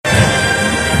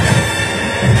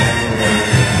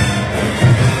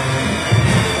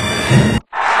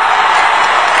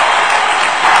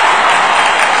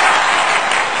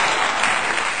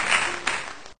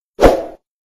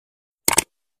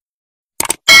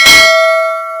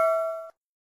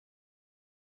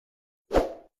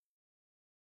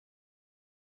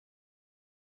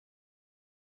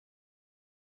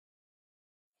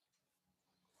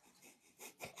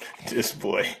This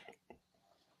boy.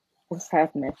 What's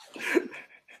happening?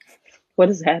 What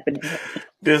is happening?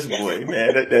 This boy,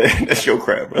 man. That's your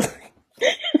crap, brother.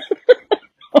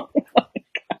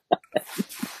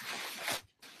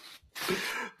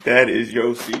 That is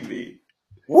your CV.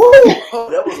 Woo! Oh,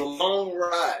 that was a long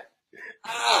ride.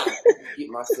 Get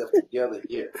myself together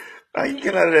here. How you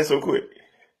get out of that so quick?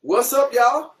 What's up,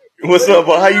 y'all? What's up,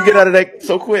 boy? How you get out of that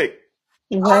so quick?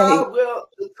 Right. Well,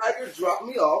 the Tiger dropped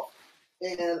me off,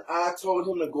 and I told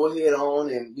him to go ahead on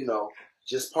and,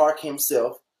 just park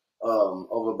himself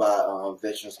over by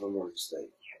Veterans Memorial Stadium.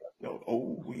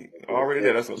 No, we already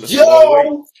there. That's a long way.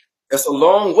 Yo! That's a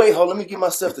long way. Hold on, let me get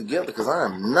myself together because I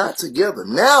am not together.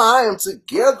 Now I am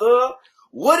together.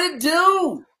 What it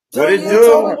do? What it Danielle,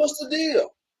 tell me do? what's the deal?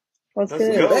 What's Let's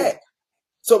good? We're go. back.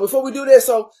 So before we do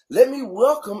that, let me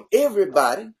welcome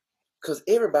everybody, because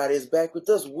everybody is back with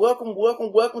us. Welcome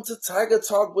to Tiger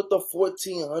Talk with the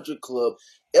 1400 Club,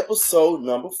 episode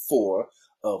number 4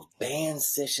 of Band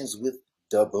Sessions with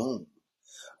Da Boom.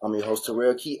 I'm your host,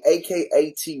 Terrell Key,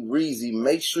 a.k.a. T. Reezy.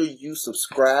 Make sure you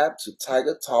subscribe to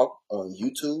Tiger Talk on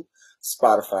YouTube,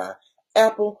 Spotify,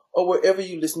 Apple, or wherever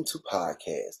you listen to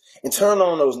podcasts. And turn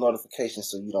on those notifications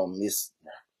so you don't miss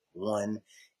one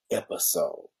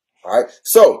episode. All right.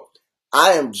 So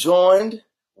I am joined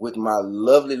with my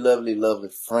lovely, lovely, lovely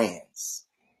friends.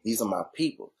 These are my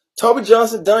people. Toby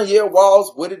Johnson, Danielle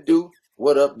Walls, what it do?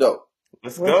 What up, though?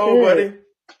 Let's What's go, good? buddy.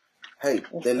 Hey,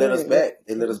 What's they let us good? back.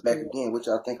 They let us back again. What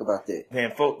y'all think about that?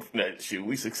 Man, folks, shoot,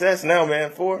 we success now, man.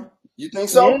 4. You think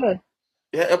so? Yeah,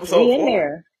 Yeah, we episode in 4.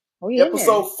 there. We in there,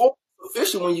 Episode 4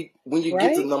 official when you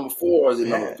get to right? number 4, or is it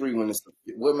number Man, 3 when it's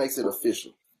what makes it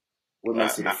official? What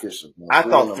makes it I, official? I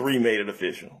 3 or thought number 3 made it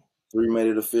official. 3 made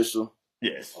it official?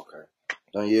 Yes. Okay.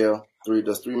 Danielle, 3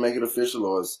 does 3 make it official,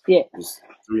 or is Yeah,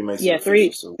 3 makes it yeah. official?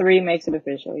 Three, So three makes it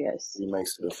official. Yes. 3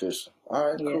 makes it official.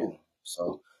 All right, Yeah. cool.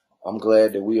 So I'm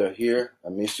glad that we are here. I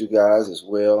miss you guys as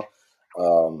well.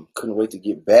 Couldn't wait to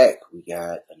get back. We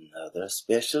got another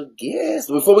special guest.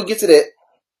 Before we get to that,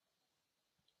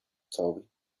 Toby,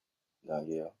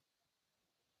 Danielle.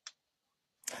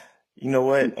 You know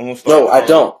what? I'm gonna start. No, I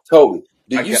don't. Toby,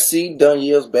 do I you got see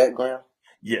Danielle's background?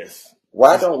 yes.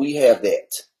 Why don't we have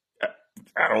that?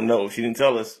 I don't know. She didn't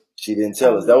tell us. She didn't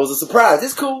tell us. That was a surprise.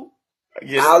 It's cool. I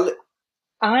get it.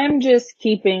 I'm just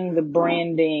keeping the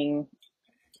branding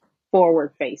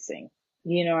forward facing.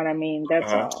 You know what I mean?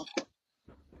 That's Uh-huh. all.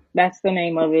 That's the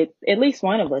name of it. At least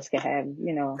one of us could have, Hey, I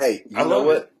you know love it.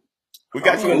 what? We I'm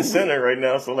got you in the cool with it. center right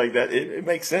now, so like that, it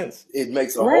makes sense. It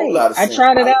makes a whole right. lot of I sense.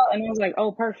 tried it out and I was like,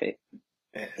 oh, perfect.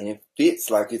 And it fits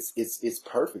like it's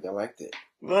perfect. I like that.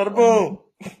 Love the boom.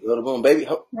 Love the boom, baby.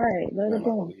 Right. Let it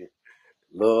go.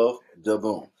 Love the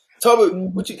boom. Toby,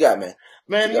 what you got, man?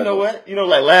 Man, you know what?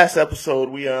 Like last episode,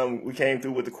 we came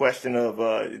through with the question of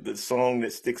the song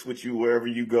that sticks with you wherever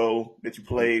you go that you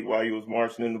played while you was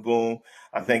marching in the boom.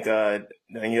 I think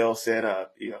Danielle said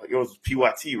it was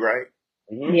PYT, right?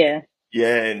 Mm-hmm. Yeah.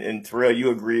 Yeah, and Terrell,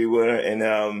 you agree with her, and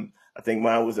I think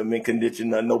mine was a mint condition.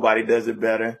 Nobody does it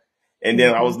better. And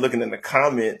then I was looking in the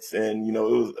comments, and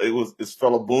it was this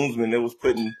fellow boomsman that was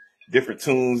putting different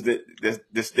tunes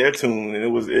that's their tune,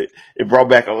 and it brought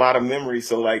back a lot of memories.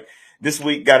 So like this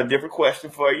week, got a different question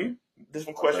for you.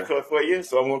 For you.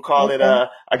 So I'm gonna call it.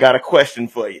 I got a question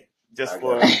for you, just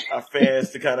for our fans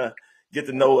to kind of get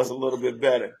to know us a little bit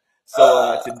better.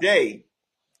 So today,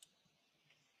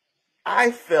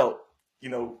 I felt,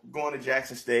 going to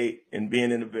Jackson State and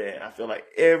being in the band, I feel like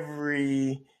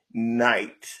every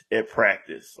night at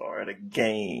practice or at a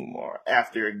game or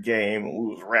after a game when we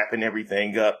was wrapping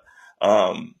everything up,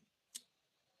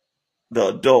 the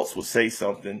adults would say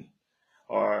something,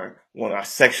 or one of our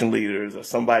section leaders or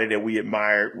somebody that we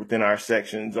admired within our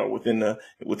sections or within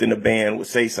the band would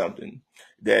say something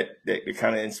that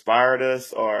kind of inspired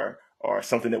us, or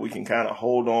something that we can kind of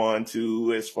hold on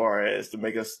to as far as to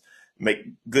make us make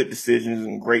good decisions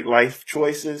and great life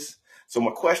choices. So my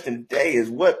question today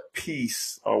is, what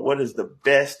piece or what is the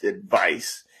best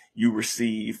advice you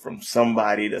receive from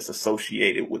somebody that's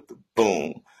associated with the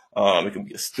boom? It can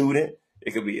be a student,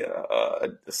 it could be a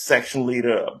section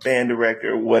leader, a band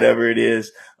director, whatever it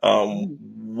is.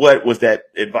 What was that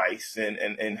advice,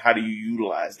 and how do you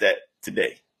utilize that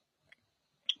today?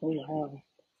 Wow.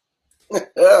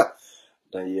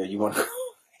 Danielle, you want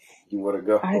to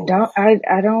go?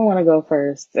 I don't want to go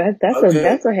first.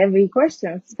 That's a heavy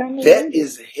question. It's kind of That loaded.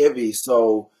 is heavy.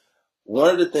 So one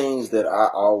of the things that I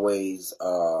always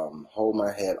hold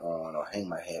my hat on or hang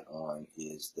my hat on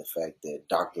is the fact that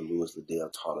Dr. Lewis Liddell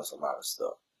taught us a lot of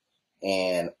stuff.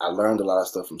 And I learned a lot of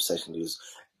stuff from section leaders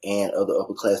and other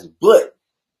upperclassmen. But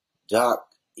Doc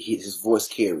his voice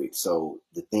carried. So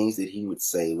the things that he would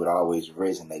say would always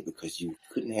resonate because you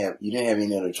didn't have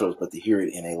any other choice but to hear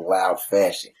it in a loud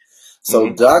fashion. So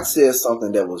Mhm. Doc said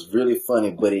something that was really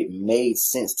funny, but it made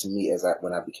sense to me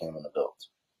when I became an adult.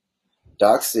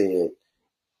 Doc said,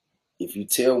 if you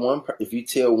tell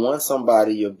one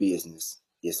somebody your business,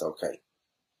 it's okay.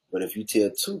 But if you tell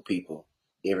two people,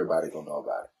 everybody gonna know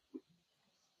about it.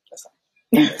 That's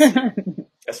it.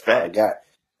 That's I fact. got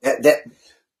that.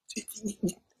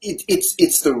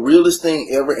 It's the realest thing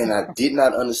ever, and I did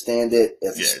not understand that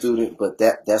as a Yes. student. But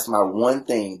that's my one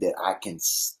thing that I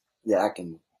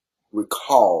can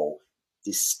recall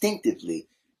distinctively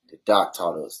that Doc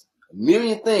taught us. A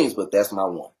million things, but that's my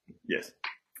one. Yes.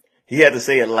 He had to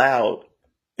say it loud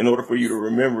in order for you to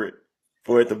remember it,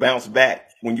 for it to bounce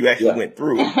back when you actually Yeah. went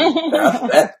through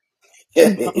it.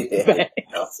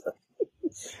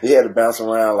 He had to bounce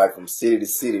around like from city to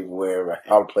city, wherever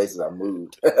all the places I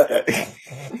moved. Yeah.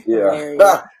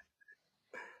 Hilarious.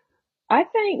 I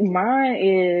think mine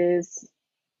is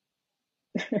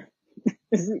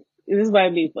this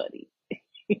might be funny,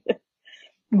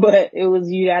 but it was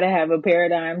you got to have a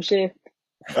paradigm shift.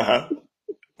 Uh-huh.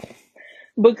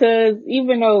 Because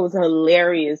even though it was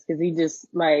hilarious, because he just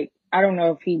like, I don't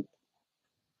know if he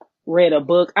read a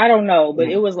book, I don't know, but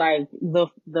it was like the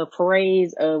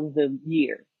phrase of the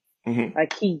year. Mhm.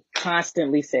 Like he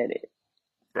constantly said it.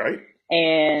 Right.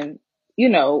 And, you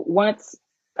know, once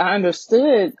I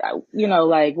understood, you know,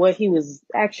 like what he was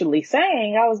actually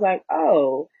saying, I was like,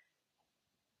 oh,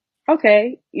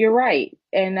 okay, you're right.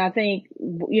 And I think,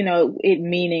 you know, it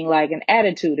meaning like an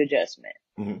attitude adjustment,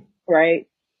 Mhm. right?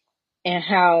 And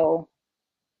how,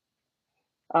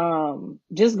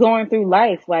 just going through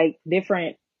life, like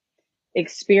different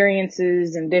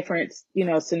experiences and different, you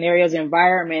know, scenarios,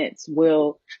 environments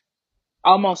will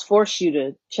almost force you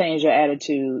to change your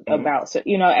attitude Mhm. about, so,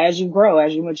 you know, as you grow,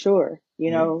 as you mature,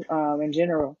 you Mhm. know, in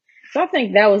general. So I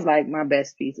think that was like my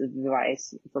best piece of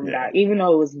advice from Yeah. Doc, even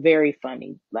though it was very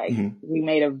funny. Like Mhm. we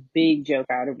made a big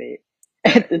joke out of it.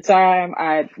 At the time,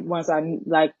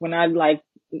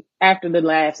 after the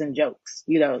laughs and jokes,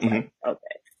 you know, it's Mhm. like,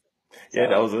 okay. Yeah,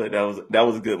 that So,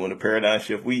 was a good one. The paradigm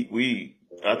shift.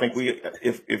 I think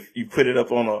if you put it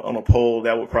up on a poll,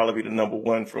 that would probably be the number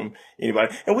one from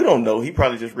anybody. And we don't know. He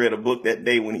probably just read a book that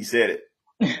day when he said it.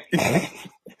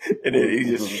 And then he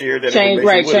just shared that change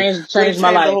information with it. But it my changed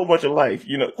a life. whole bunch of life,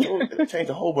 you know, it changed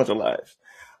a whole bunch of lives.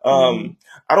 Mhm.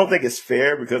 I don't think it's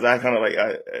fair because I kind of like,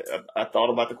 I thought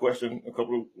about the question a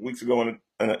couple of weeks ago in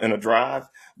a drive,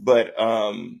 but,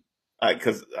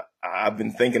 cause I've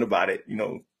been thinking about it, you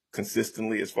know,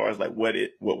 consistently as far as like what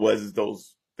was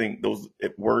those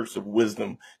words of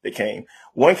wisdom that came.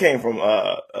 One came from,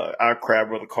 our crab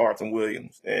brother Carlton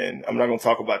Williams, and I'm not going to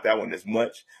talk about that one as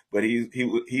much, but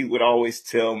he would always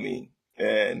tell me,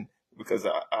 and because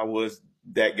I was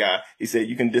that guy, he said,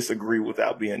 you can disagree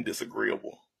without being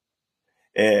disagreeable.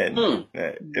 And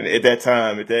at that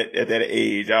time, at that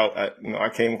age, I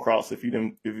came across, if you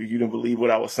didn't believe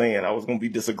what I was saying, I was going to be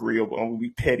disagreeable. I'm going to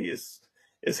be petty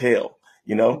as hell,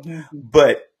 you know? Mhm.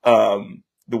 But,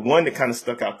 the one that kind of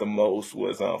stuck out the most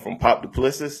was, from Pop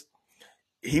Duplessis.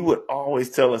 He would always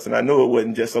tell us, and I knew it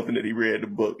wasn't just something that he read in the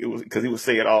book. It was because he would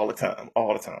say it all the time.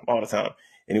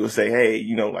 And he would say, hey,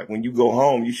 you know, like when you go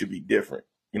home, you should be different.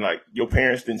 You know, like your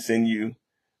parents didn't send you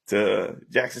to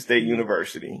Jackson State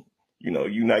University. You know,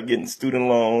 you're not getting student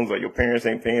loans, or your parents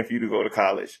ain't paying for you to go to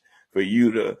college. For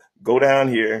you to go down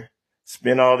here,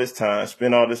 spend all this time,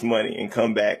 spend all this money, and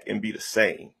come back and be the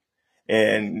same.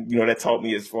 And, you know, that taught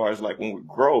me as far as like when we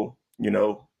grow, you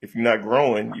know, if you're not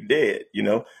growing, you're dead, you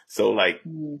know? So like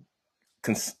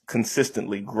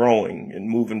consistently growing and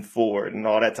moving forward and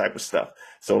all that type of stuff.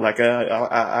 So like,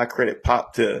 I credit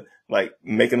Pop to like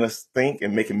making us think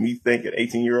and making me think at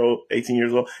 18 years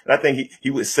old. And I think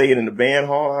he would say it in the band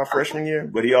hall our freshman year,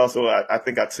 but he also, I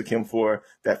think I took him for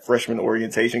that freshman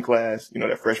orientation class, you know,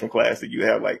 that freshman class that you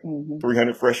have like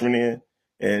 300 freshmen in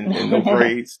and no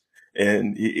grades.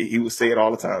 And he would say it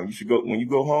all the time. When you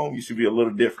go home, you should be a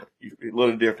little different. You should be a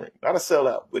little different. Not a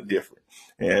sellout, but different.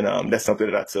 And that's something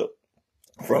that I took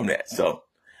from that. So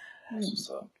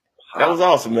that was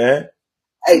awesome, man.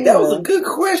 Hey, that was a good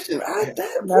question.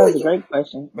 That was a great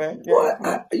question, man.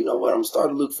 You know what? I'm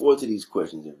starting to look forward to these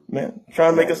questions, man.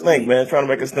 Trying to make us think, man. Trying to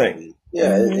make us think.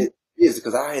 Yeah, it is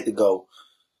because I had to go.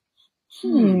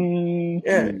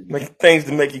 Yeah, make things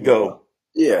to make you go.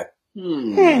 Yeah.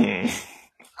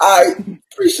 I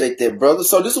appreciate that, brother.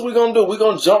 So this is what we're gonna do. We're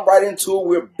gonna jump right into it.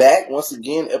 We're back once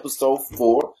again, episode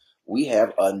 4. We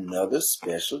have another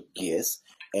special guest,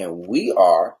 and we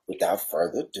are, without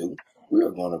further ado, we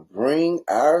are going to bring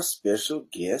our special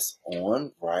guest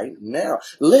on right now.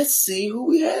 Let's see who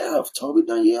we have. Toby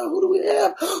Danielle, who do we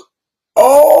have?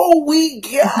 Oh, we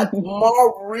got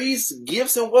Maurice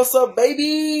Gibson. What's up,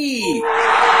 baby?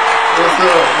 What's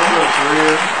up? What's up,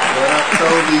 Terrell? What up,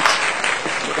 Toby?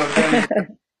 What up,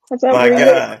 Daniel? What's up, My Reed?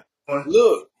 God.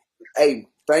 Look, hey,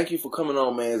 thank you for coming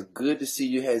on, man. It's good to see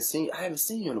you. I haven't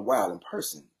seen you in a while in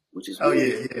person, which is Oh,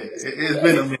 weird. yeah. It's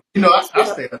been a minute. You know, I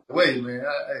stay out the way, man.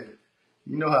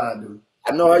 You know how I do.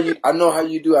 I know how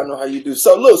you do.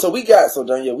 So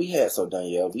Danielle,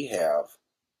 we have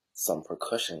some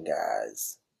percussion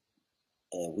guys,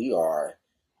 and we are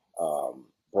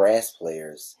brass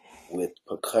players with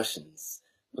percussions.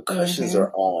 Percussions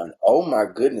are on. Oh my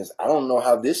goodness! I don't know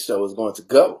how this show is going to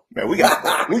go. Man, we got the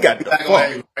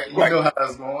funk. You know how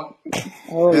it's going.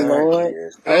 Oh, Lord.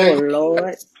 Oh,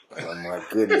 Lord. Oh my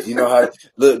goodness! You know how?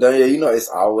 Look, Danielle. You know it's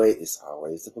always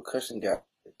the percussion guy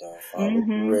that don't follow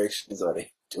directions or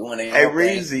they doing their Hey, own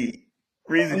thing.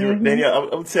 Reezy, Danielle,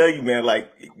 I'm telling you, man,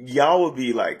 like, y'all would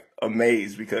be, like,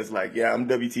 amazed because, like, yeah, I'm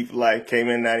WT for life, came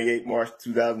in 98, March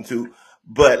 2002,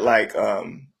 but, like,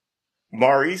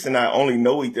 Maurice and I only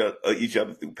know each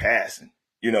other through passing,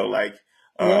 you know, like,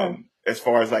 as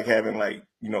far as, like, having, like,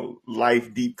 you know,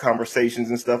 life deep conversations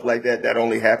and stuff like that, that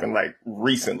only happened, like,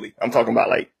 recently. I'm talking about,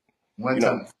 like, One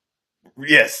time.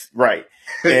 Yes, right.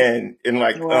 And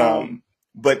like, Wow.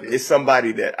 but it's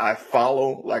somebody that I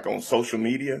follow, like, on social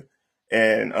media,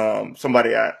 and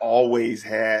somebody I always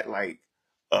had, like,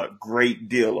 a great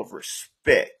deal of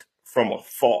respect from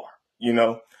afar, you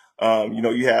know.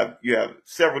 You have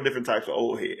several different types of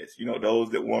old heads, you know, those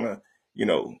that want to, you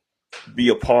know, be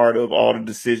a part of all the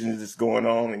decisions that's going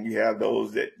on, and you have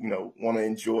those that, you know, want to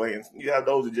enjoy, and you have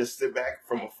those that just sit back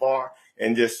from afar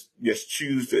and just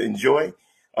choose to enjoy.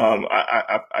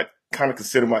 I kind of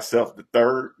consider myself the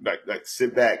third, like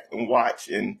sit back and watch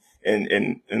and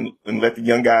let the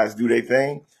young guys do their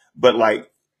thing. But like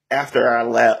after I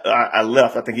left,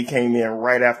 I think he came in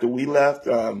right after we left,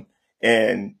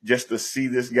 and just to see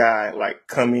this guy like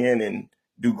come in and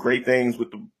do great things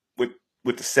with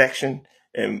the section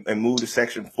and move the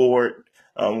section forward.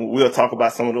 We'll talk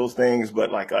about some of those things,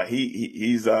 but like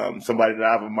he's somebody that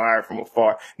I've admired from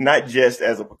afar, not just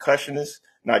as a percussionist,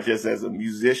 not just as a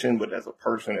musician, but as a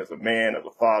person, as a man, as a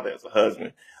father, as a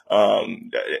husband.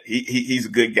 He's a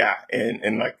good guy,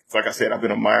 and like I said, I've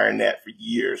been admiring that for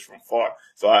years from far.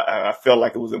 So I felt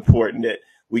like it was important that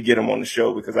we get him on the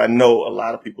show because I know a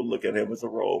lot of people look at him as a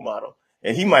role model,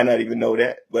 and he might not even know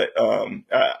that, but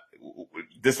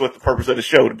this was the purpose of the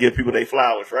show, to give people their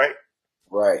flowers, right?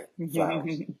 Right.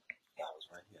 Flowers.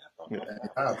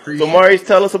 I appreciate So, Maurice,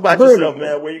 tell us about yourself,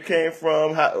 man. Where you came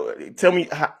from? Tell me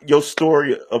your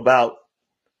story about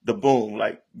the boom.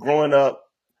 Like growing up,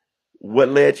 what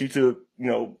led you to, you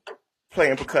know,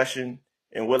 playing percussion,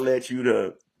 and what led you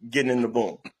to getting in the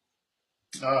boom?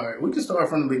 All right, we can start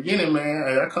from the beginning,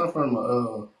 man. I come from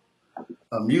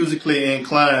a musically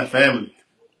inclined family.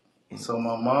 So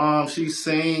my mom, she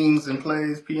sings and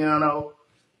plays piano.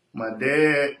 My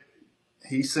dad,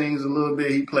 he sings a little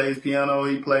bit. He plays piano.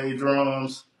 He plays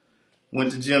drums.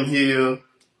 Went to Jim Hill.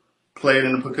 Played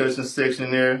in the percussion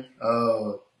section there.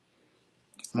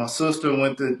 My sister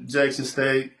went to Jackson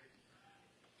State.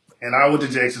 And I went to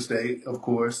Jackson State, of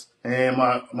course. And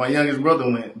my youngest brother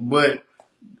went. But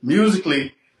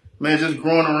musically, man, just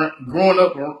growing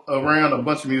up around a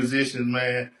bunch of musicians,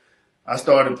 man, I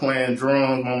started playing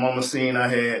drums. My mama seen I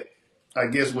had, I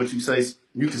guess what you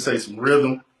could say some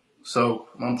rhythm. So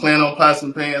I'm playing on pots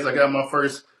and pans. I got my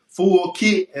first full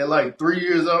kit at like 3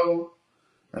 years old,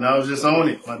 and I was just on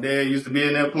it. My dad used to be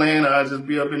in there playing. I'd just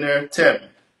be up in there tapping.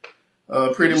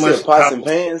 Pretty You much. said pots and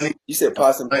pans? You said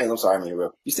pots and pans. I'm sorry, I'm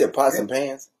interrupting. You said pots and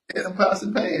pans? Yeah, pots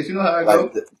and pans. You know how I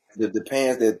like go. The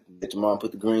pans that your mom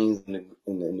put the greens and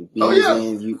the beans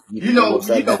in. You we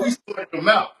sorted them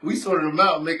out. We sorted them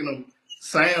out, making them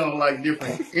sound like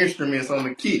different instruments on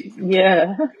the kit.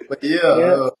 Yeah. But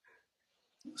yeah,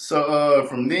 so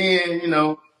from then, you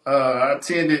know, I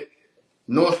attended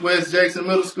Northwest Jackson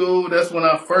Middle School. That's when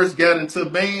I first got into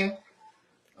band.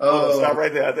 Hold on, stop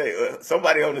right there. I think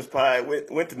somebody on this pod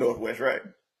went to Northwest, right?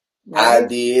 I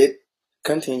did.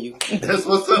 Continue. That's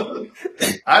what's up.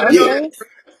 I didn't know that.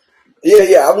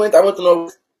 Yeah. I went to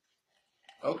Northwest.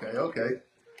 Okay.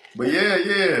 But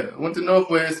yeah. Went to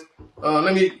Northwest.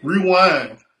 Let me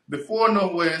rewind. Before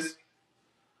Northwest,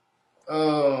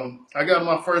 I got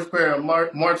my first pair of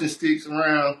marching sticks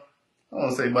around, I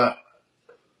want to say about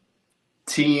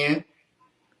 10.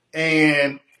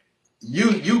 And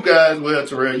you guys, well,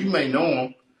 Terrell, you may know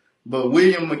him, but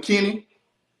William McKinney,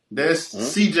 that's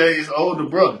CJ's older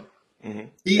brother.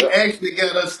 He actually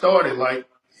got us started. Like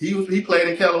he played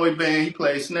in Callaway band, he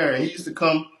played snare, and he used to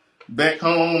come back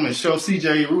home and show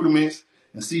CJ rudiments,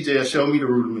 and CJ will show me the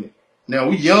rudiment. Now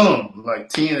we young, like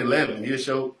 10, 11.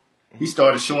 He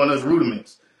started showing us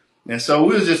rudiments. And so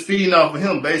we was just feeding off of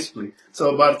him basically.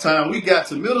 So by the time we got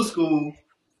to middle school,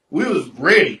 we was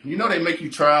ready. You know they make you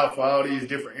try out for all these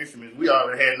different instruments. We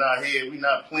already had in our head, we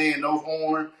not playing no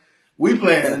horn. We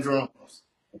playing the drums.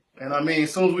 And I mean,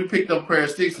 as soon as we picked up a pair of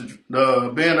sticks,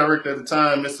 the band director at the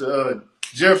time, Mr.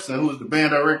 Jefferson, who was the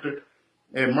band director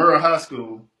at Murrah High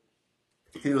School,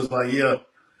 he was like, yeah,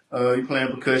 you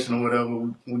playing percussion or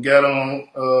whatever. We got on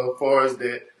as far as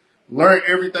that. Learned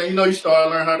everything. You know, you start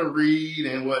learning how to read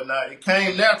and whatnot. It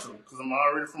came natural because I'm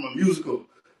already from a musical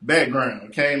background.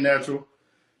 It came natural.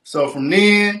 So from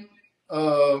then,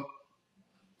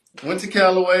 went to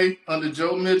Callaway under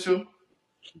Joe Mitchell.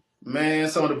 Man,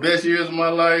 some of the best years of my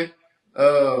life.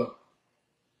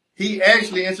 He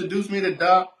actually introduced me to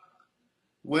Doc.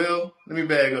 Well, let me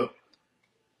back up.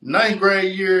 9th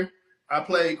grade year, I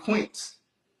played Quince.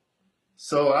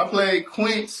 So I played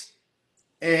Quince,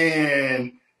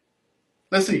 and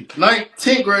let's see,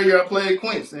 10th grade year I played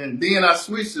Quince, and then I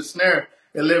switched to snare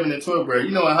 11th and 12th grade.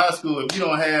 You know, in high school, if you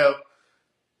don't have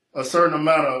a certain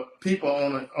amount of people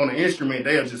on the instrument,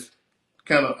 they'll just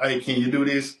kind of, hey, can you do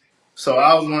this? So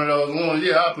I was one of those ones.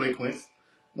 Yeah, I play Quince.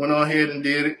 Went on ahead and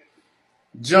did it.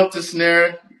 Jumped to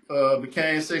snare.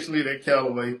 Became section leader at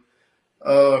Callaway.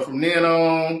 From then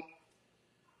on,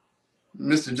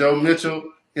 Mr. Joe Mitchell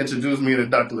introduced me to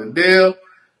Dr. Liddell.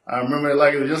 I remember it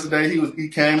like it was yesterday. He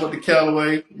came up to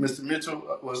Callaway. Mr.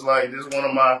 Mitchell was like, this is one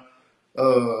of my,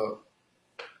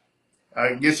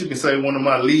 I guess you can say one of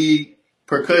my lead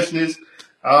percussionists,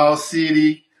 all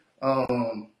city. What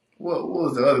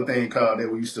was the other thing called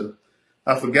that we used to?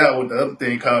 I forgot what the other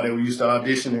thing called that we used to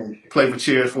audition and play for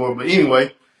chairs for. But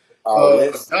anyway,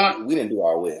 West. We didn't do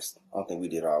our West. I don't think we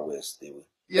did our West, did we?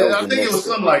 Yeah, I think it was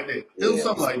something like that. It was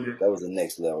something like that. That was the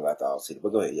next level after All City.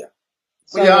 But go ahead, yeah.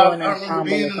 But yeah, I remember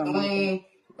being in the room,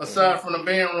 aside from the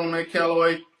band room at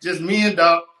Callaway, just me and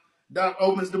Doc. Doc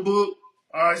opens the book.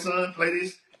 All right, son, play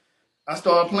this. I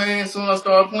started playing. Soon I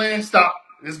started playing. Stop.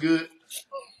 It's good.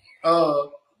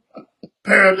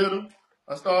 Paradiddle.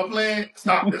 I started playing.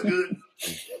 Stop. That's good.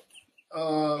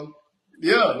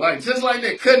 Yeah, like just like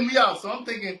that, cutting me out. So I'm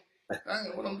thinking,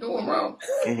 dang, what I'm doing wrong.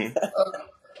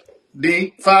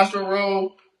 D, 5-stroke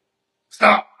roll.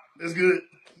 Stop. That's good.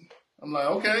 I'm like,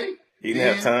 okay. He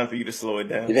didn't have time for you to slow it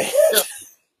down. Yeah.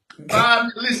 5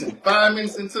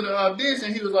 minutes into the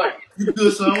audition, he was like, you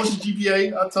good, son? What's your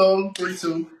GPA? I told him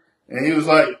 3.2. And he was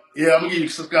like, yeah, I'm going to give you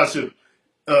some scholarship.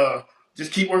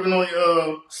 Just keep working on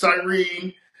your sight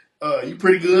reading. You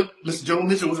pretty good. Mr. Joe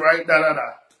Mitchell was right, da.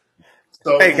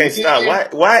 So, hey, can't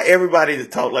stop. Why everybody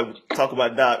that talk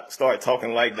about Doc start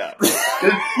talking like Doc?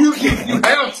 you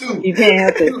have to. You can't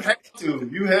help it. You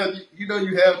have to.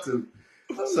 You have to.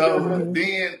 So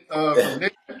then from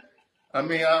there, I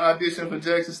mean, I auditioned for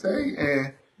Jackson State,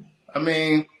 and I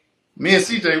mean, me and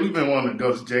CJ, we've been wanting to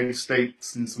go to Jackson State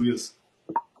since we was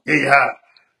high.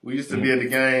 We used to be at the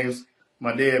games.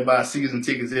 My dad buys season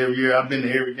tickets every year. I've been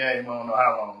to every game. I don't know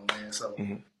how long, man. So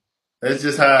that's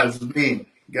just how it's been.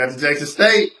 Got to Jackson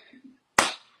State.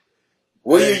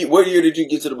 What year did you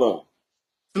get to the Boom?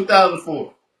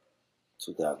 2004.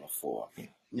 2004.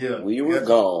 Yeah. We were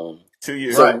gone. 2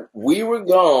 years. So right. We were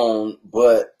gone,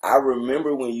 but I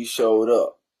remember when you showed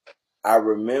up. I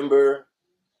remember,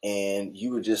 and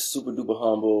you were just super duper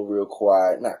humble, real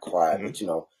quiet. Not quiet, but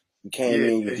you came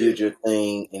in, you did your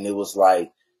thing, and it was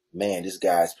like, man, this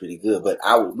guy's pretty good. But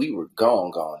we were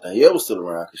gone. Danielle was still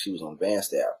around because she was on the band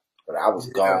staff. But I was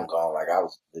gone. Like I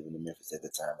was living in Memphis at the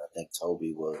time. I think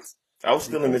Toby was. I was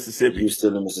still in Mississippi. You were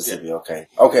still in Mississippi. Yeah. Okay.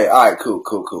 All right.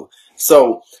 Cool.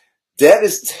 So that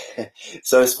is.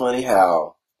 So it's funny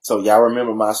how. So y'all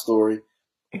remember my story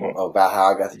about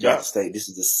how I got to Jackson State? This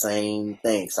is the same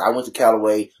thing. So I went to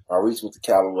Callaway. Maurice went to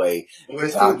Callaway.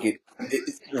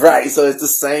 Right. So it's the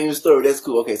same story. That's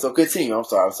cool. Okay. So continue. I'm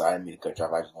sorry. I didn't mean to cut you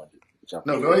off. I just wanted to jump.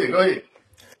 No, go ahead.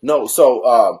 No.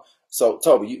 So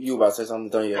Toby, you about to say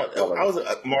something? I was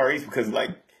Maurice because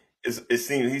like it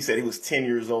seemed he said he was 10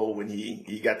 years old when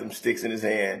he got them sticks in his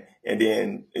hand, and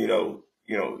then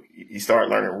he started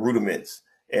learning rudiments,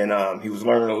 and he was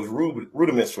learning those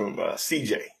rudiments from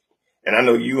CJ, and I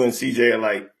know you and CJ are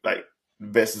like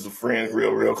best as a friend,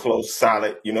 real close,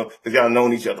 solid, because y'all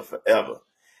known each other forever.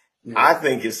 Yeah. I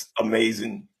think it's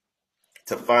amazing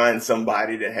to find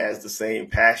somebody that has the same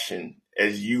passion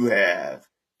as you have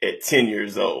at 10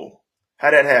 years old.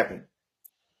 How'd that happen?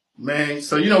 Man,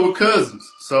 so we're cousins.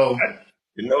 So I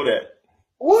didn't know that.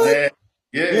 What? Man,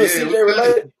 yeah. You and CJ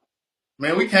related?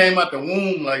 man, we came out the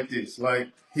womb like this. Like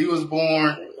he was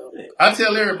born. I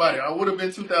tell everybody I would have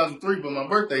been 2003, but my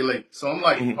birthday late, so I'm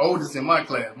like oldest in my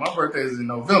class. My birthday is in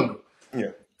November.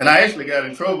 Yeah. And I actually got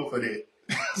in trouble for that,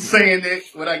 saying that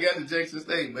when I got to Jackson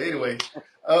State. But anyway,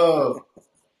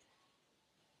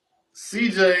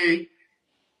 CJ's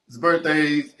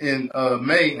birthday in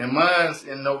May and mine's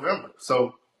in November.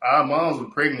 So our moms were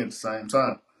pregnant at the same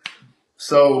time.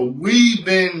 So we've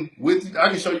been I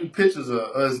can show you pictures of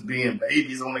us being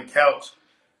babies on the couch,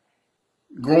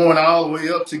 growing all the way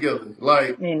up together.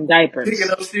 Like In diapers.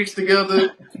 picking up sticks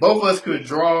together. Both of us could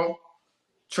draw.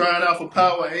 Trying out for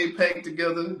Power APEC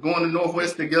together, going to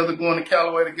Northwest together, going to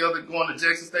Callaway together, going to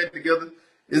Jackson State together.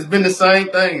 It's been the same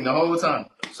thing the whole time.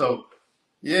 So,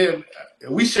 yeah,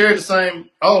 we share the same.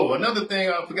 Oh, another thing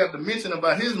I forgot to mention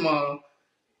about his mom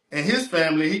and his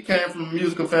family, he came from a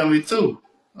musical family too.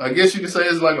 I guess you could say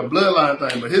it's like a bloodline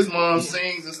thing, but his mom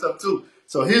sings and stuff too.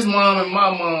 So his mom and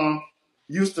my mom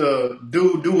used to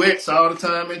do duets all the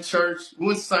time in church. We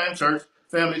went to the same church,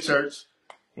 family church.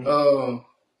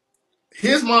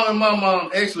 His mom and my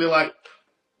mom actually like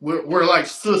were like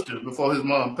sisters before his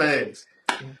mom passed.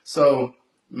 So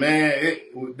man,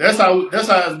 that's how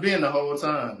it's been the whole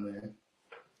time, man.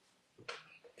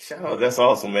 Shout out, that's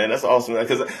awesome, man. That's awesome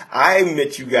because I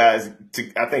met you guys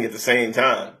I think at the same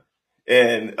time,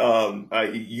 and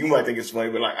you might think it's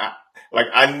funny, but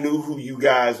I knew who you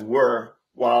guys were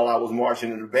while I was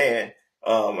marching in the band.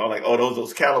 I'm like, oh,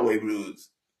 those Callaway dudes,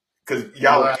 because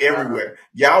y'all were everywhere.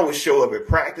 Y'all would show up at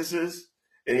practices.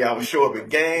 And y'all would show up at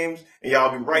games, and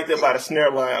y'all be right there by the snare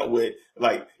line with,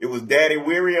 like, it was Daddy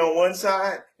Weary on one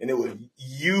side, and it was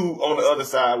you on the other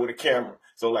side with a camera.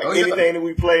 So, like, anything that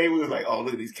we played, we was like, oh,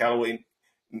 look at these Callaway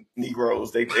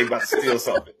Negroes. They about to steal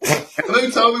something. And they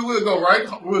told me we'll go right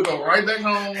back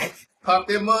home, pop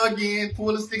that mug in,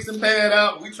 pull the sticks and pad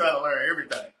out. We try to learn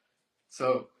everything.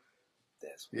 So,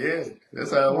 that's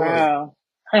how it was. Wow.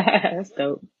 That's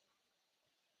dope.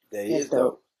 That is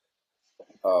dope.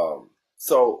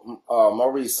 So,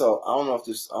 Maurice, so I don't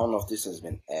know if this has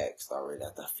been asked already.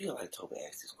 I feel like Toby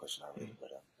asked this question already, but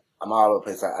I'm all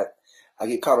over the place. I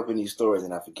get caught up in these stories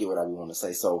and I forget what I want to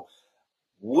say. So,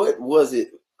 what was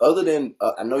it other than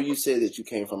I know you said that you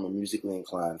came from a musically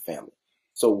inclined family.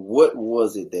 So, what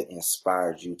was it that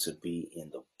inspired you to be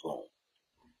in the Boom?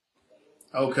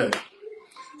 Okay,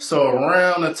 so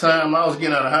around the time I was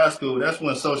getting out of high school, that's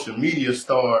when social media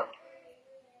started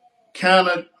kind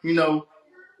of,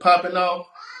 popping off.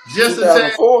 Just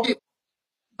 2004?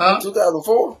 Huh?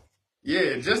 2004?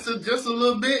 Yeah, just a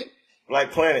little bit.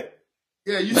 Like Planet.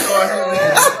 Yeah,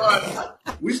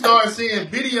 we started seeing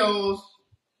videos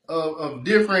of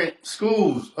different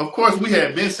schools. Of course, we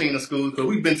had been seeing the schools because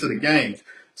we've been to the games.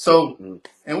 So,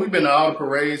 and we've been to all the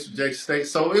parades for Jackson State.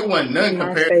 So it wasn't nothing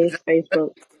compared to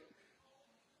Facebook.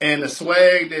 And the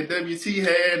swag that WT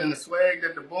had and the swag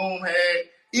that the Boom had,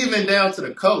 even down to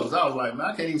the colors. I was like, man,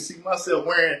 I can't even see myself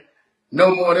wearing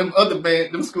no more of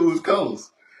them schools' colors.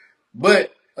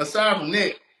 But aside from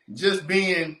that, just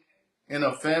being in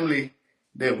a family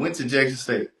that went to Jackson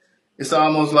State, it's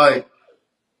almost like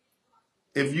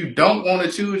if you don't want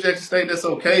to choose Jackson State, that's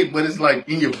okay, but it's like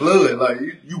in your blood. Like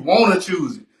you want to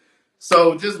choose it.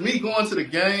 So just me going to the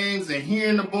games and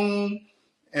hearing the Boom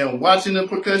and watching the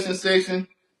percussion section,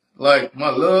 like my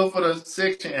love for the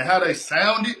section and how they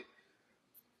sounded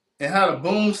and how the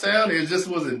Boom sounded, it just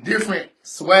was a different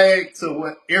swag to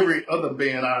what every other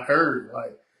band I heard.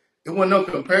 Like it wasn't no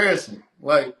comparison.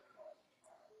 Like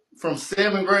from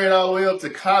 7th grade all the way up to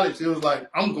college, it was like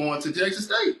I'm going to Jackson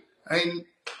State.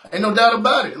 Ain't no doubt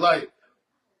about it. Like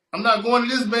I'm not going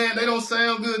to this band. They don't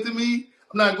sound good to me.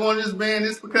 I'm not going to this band.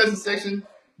 This percussion section,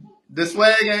 the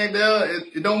swag ain't there.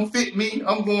 It don't fit me.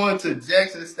 I'm going to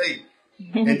Jackson State.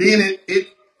 And then it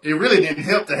really didn't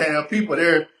help to have people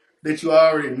there that you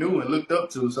already knew and looked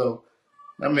up to. So,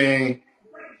 I mean,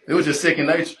 it was just second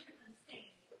nature.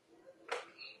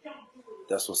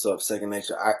 That's what's up, second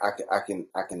nature. I can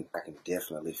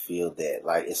definitely feel that.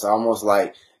 Like it's almost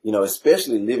like,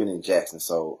 especially living in Jackson.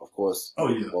 So of course,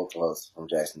 both of us from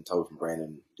Jackson, Toby from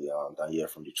Brandon, Danielle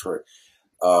from Detroit.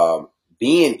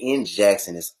 Being in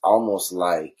Jackson is almost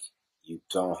like you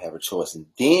don't have a choice. And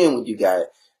then when you got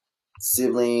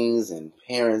siblings and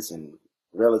parents and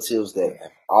relatives that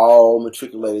have all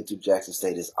matriculated to Jackson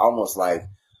State, it's almost like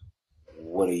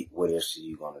what else are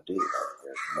you gonna do?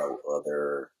 Like,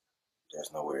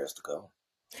 there's nowhere else to go.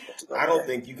 I don't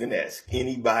think you can ask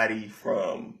anybody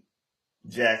from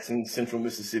Jackson, Central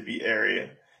Mississippi area.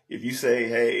 If you say,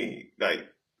 hey, like,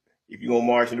 if you're going to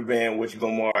march in the band, what you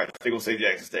going to march? They're going to say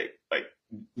Jackson State. Like,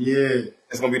 yeah,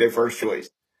 it's going to be their first choice.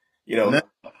 No,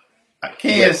 I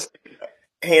can't.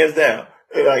 hands down.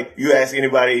 Like you ask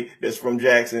anybody that's from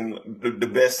Jackson, the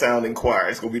best sounding choir,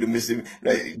 it's gonna be the Mississippi.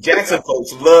 Like, Jackson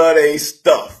folks love their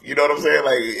stuff. You know what I'm saying?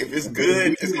 Like if it's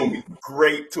good, it's gonna be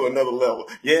great to another level.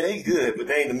 Yeah, they good, but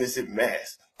they ain't the Mississippi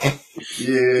Mass.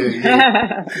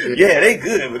 Yeah, they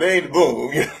good, but they ain't the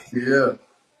boom. yeah.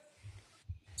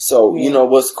 So you Yeah. know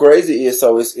what's crazy is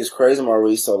it's crazy,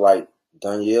 Maurice. So like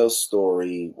Danielle's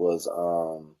story was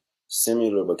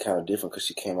similar but kind of different because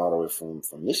she came all the way from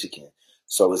Michigan.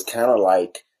 So it's kind of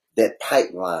like that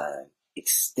pipeline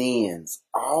extends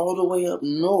all the way up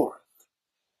north.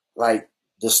 Like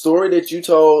the story that you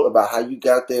told about how you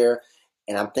got there,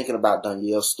 and I'm thinking about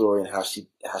Danielle's story and how she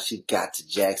got to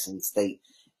Jackson State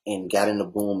and got in the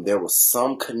boom. There was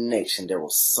some connection. There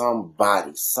was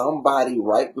somebody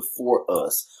right before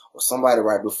us, or somebody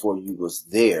right before you was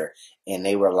there, and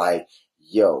they were like,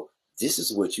 "Yo, this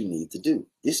is what you need to do.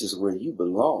 This is where you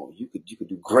belong. You could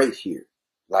do great here."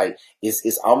 Like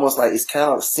it's almost like it's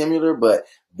kind of similar, but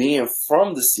being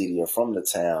from the city or from the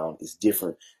town is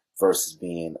different versus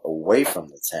being away from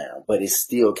the town. But it's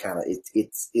still kind of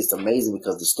it's amazing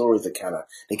because the stories are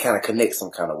they kind of connect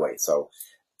some kind of way. So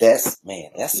that's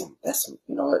some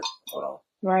you know what? Hold on.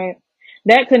 Right.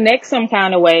 That connects some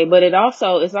kind of way, but it's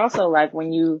also like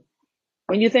when you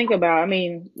think about, I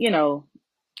mean,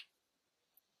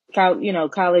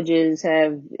 colleges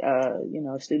have,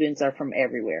 students are from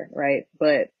everywhere, right?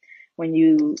 But when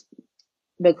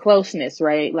the closeness,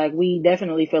 right? Like we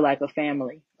definitely feel like a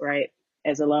family, right?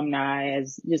 As alumni,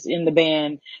 as just in the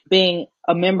band, being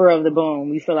a member of the Boom,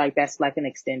 we feel like that's like an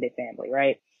extended family,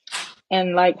 right?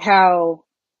 And like how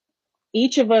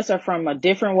each of us are from a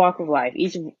different walk of life.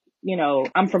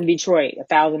 I'm from Detroit,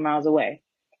 1,000 miles away.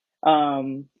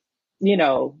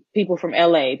 People from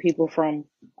LA, people from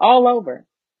all over,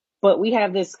 but we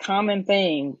have this common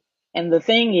thing. And the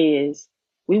thing is,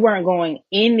 we weren't going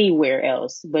anywhere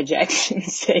else but Jackson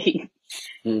State.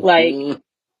 Like, you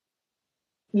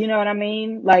know what I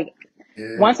mean? Like,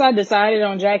 Yeah. once I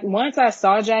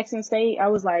saw Jackson State, I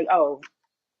was like, oh,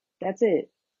 that's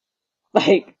it.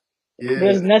 Like,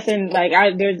 there's nothing, like,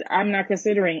 I'm not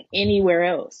considering anywhere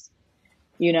else,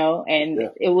 and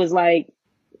it was like,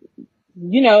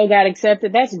 got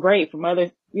accepted. That's great from other,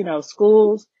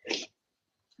 schools,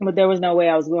 but there was no way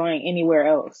I was going anywhere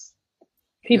else.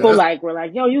 People were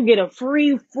like, yo, you get a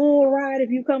free full ride if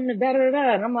you come to da da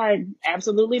da. And I'm like,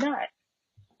 absolutely not.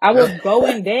 I will go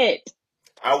in debt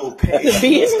I will pay to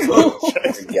be in the school.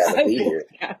 You gotta be here.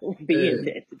 I will be in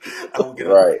debt. I will get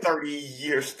a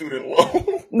 30-year student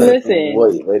loan. Listen.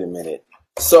 Wait a minute.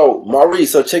 So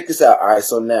Maurice, so check this out. All right,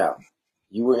 so now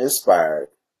you were inspired.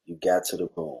 You got to the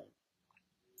Boom.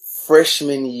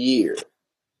 Freshman year.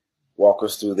 Walk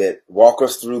us through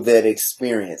that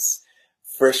experience.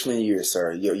 Freshman year,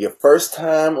 sir. Your first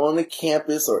time on the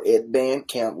campus or at band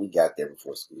camp. We got there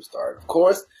before school started, of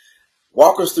course.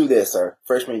 Walk us through that, sir.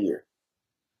 Freshman year.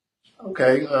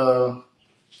 Okay.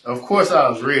 Of course I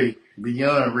was ready,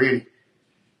 beyond ready.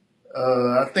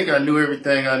 I think I knew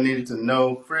everything I needed to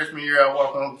know. Freshman year, I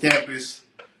walked on campus.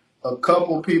 A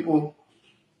couple people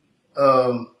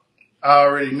I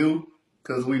already knew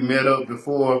because we met up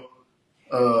before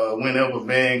whenever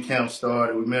band camp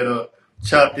started. We met up,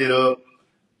 chopped it up,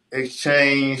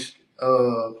 exchanged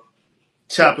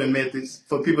chopping methods.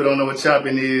 For people who don't know what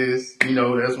chopping is,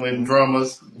 that's when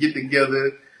drummers get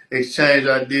together, exchange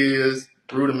ideas,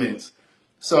 rudiments.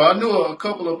 So I knew a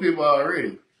couple of people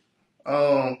already.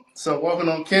 So walking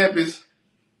on campus,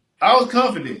 I was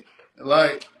confident.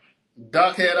 Like,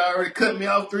 Doc had already cut me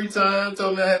off 3 times,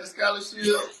 told me I had a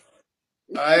scholarship.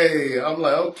 I'm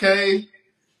like, okay.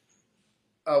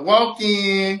 I walk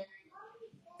in,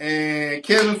 and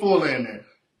Kevin Fuller in there.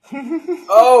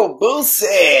 Oh,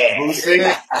 Boosie!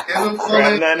 Kevin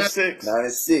Crab Fuller 96.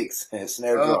 96. And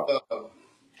snare drum.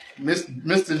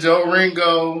 Mr. Joe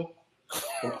Ringo,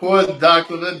 of course,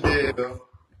 Dr. Liddell,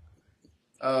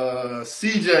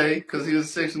 CJ, because he was a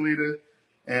section leader,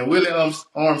 and Willie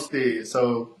Armstead.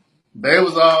 So they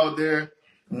was all there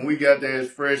when we got there as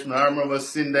freshmen. I remember us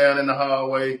sitting down in the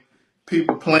hallway,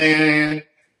 people playing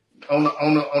on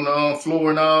the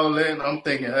floor and all that, and I'm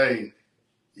thinking, hey,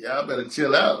 y'all better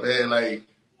chill out, man. Like,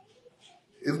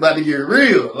 it's about to get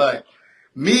real. Like,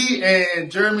 me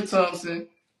and Jeremy Thompson,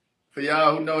 for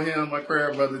y'all who know him, my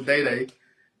crab brother, Day Day.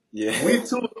 Yeah. We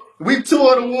two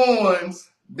of the ones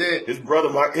that his brother,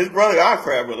 our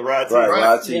crab brother, Rod T. Right,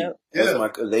 Rod T. Yep.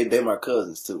 They're my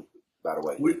cousins too, by the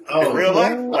way. In real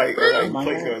life, like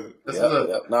play cousins.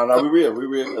 Yep. No, we real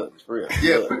cousins, for real.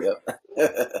 Yeah.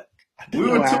 Yep. We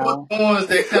were two of the ones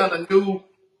that kind of knew,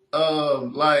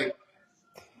 like,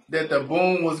 that the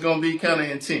Boom was gonna be kind of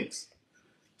intense.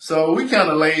 So we kind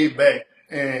of laid back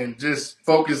and just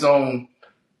focus on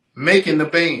making the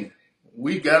band.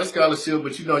 We got a scholarship,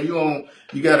 but you got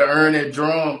to earn that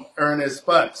drum, earn that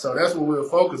spot. So that's what we're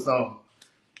focused on.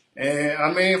 And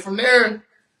I mean, from there,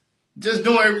 just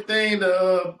doing everything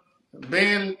the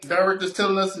band directors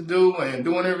telling us to do, and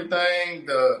doing everything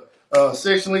the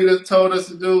section leaders told us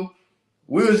to do.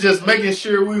 We was just making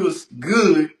sure we was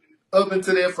good up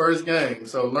until that first game.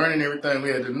 So learning everything we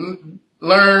had to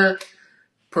learn,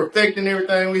 perfecting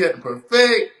everything we had to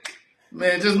perfect.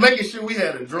 Man, just making sure we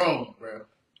had a drum, bro.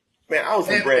 Man, I was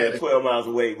from Brandon, 12 miles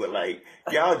away, but like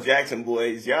y'all Jackson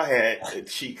boys, y'all had a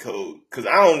cheat code. Cause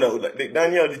I don't know, like,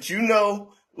 Danielle, did you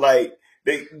know? Like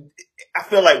I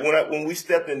feel like when we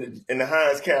stepped in the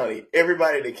Hinds County,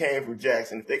 everybody that came from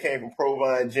Jackson, if they came from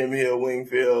Provine, Jim Hill,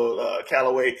 Wingfield,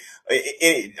 Callaway,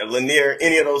 Lanier,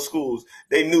 any of those schools,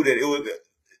 they knew that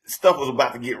stuff was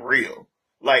about to get real.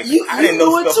 Like I didn't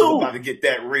know stuff was about to get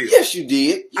that real. Yes, you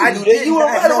did. I knew did that. You were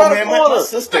right know, around man. the corner.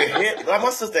 My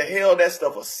sister held that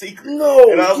stuff a secret.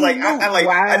 No, and I was you like, knew.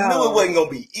 I knew it wasn't gonna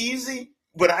be easy,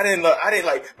 but I didn't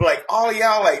like all of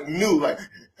y'all like knew like,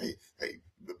 hey,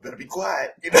 better be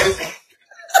quiet. You know?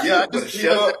 Yeah, I better just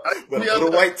shut up. Better put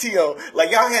a white tee on.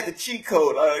 Like y'all had the cheat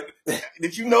code.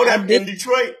 Did you know that in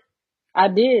Detroit? I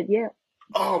did, yeah.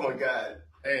 Oh my God.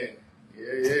 Hey,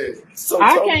 yeah. So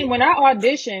when I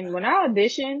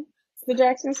auditioned for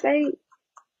Jackson State,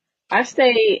 I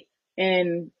stayed,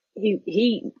 and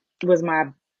he was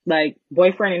my like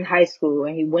boyfriend in high school,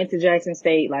 and he went to Jackson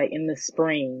State like in the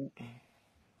spring.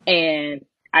 And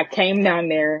I came down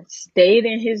there, stayed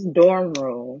in his dorm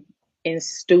room in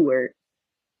Stewart,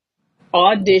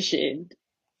 auditioned,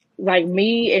 like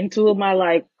me and two of my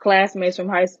like classmates from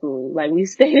high school. Like we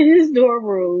stayed in his dorm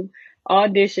room,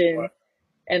 auditioned,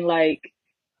 and like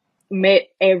met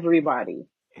everybody.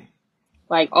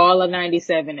 Like all of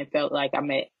 97, it felt like I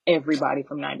met everybody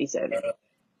from 97.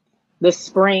 The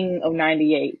spring of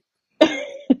 98.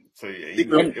 So yeah,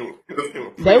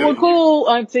 they were cool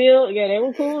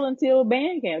until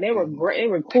band camp. They were great. They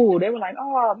were cool. They were like,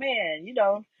 oh man,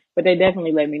 but they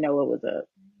definitely let me know what was up.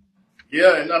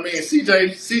 Yeah, and I mean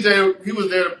CJ, he was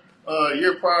there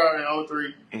year prior in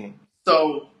 03. Mm-hmm.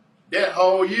 So that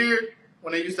whole year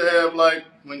when they used to have like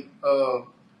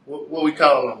what we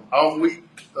call them off week.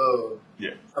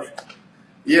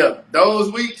 Yeah,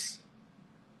 those weeks.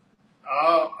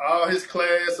 All his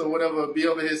class or whatever be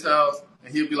over his house,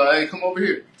 and he'll be like, "Hey, come over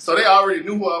here." So they already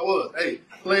knew who I was. Hey,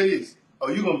 play this. Oh,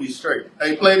 you gonna be straight.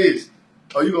 Hey, play this.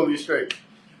 Oh, you gonna be straight.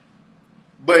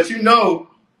 But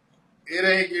it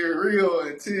ain't get real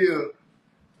until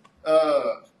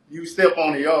you step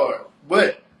on the yard.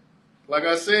 But like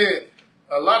I said,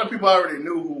 a lot of people already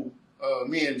knew who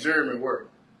me and Jeremy were.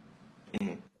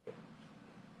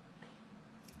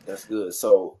 That's good.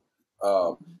 So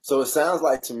it sounds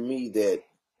like to me that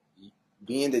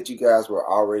being that you guys were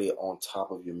already on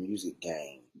top of your music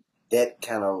game, that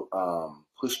kind of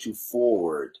pushed you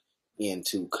forward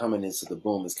into coming into the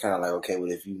boom. It's kind of like, okay,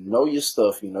 well, if you know your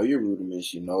stuff, you know your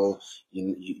rudiments, you know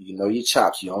your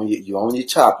chops, you own your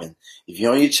chopping. If you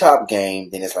own your chop game,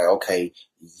 then it's like, okay,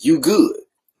 you good,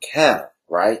 kind of,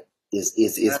 right?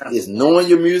 Is knowing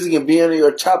your music and being in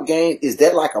your chop game, is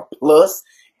that like a plus?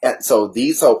 So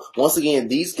once again,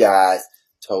 these guys,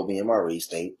 Toby and Maurice,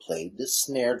 they played the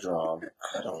snare drum.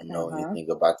 I don't know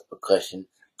anything about the percussion.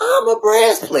 I'm a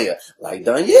brass player. Like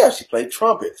Danielle, she played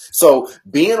trumpet. So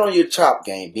being on your chop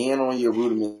game, being on your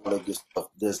rudiment, all that good stuff,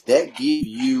 does that give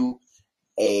you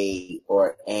an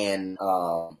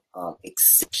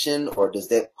exception, or does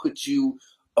that put you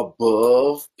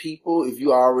above people if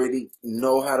you already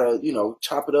know how to,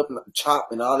 chop it up and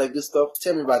chop and all that good stuff?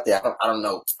 Tell me about that. I don't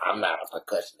know. I'm not a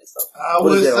percussionist. So I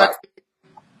would say like?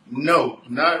 No,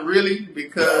 not really,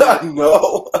 because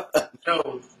no,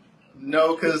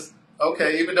 because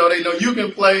even though they know you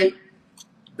can play,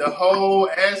 the whole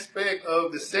aspect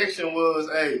of the section was,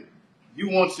 hey, you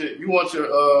want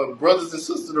your brothers and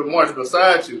sisters to march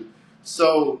beside you.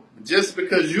 So just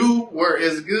because you were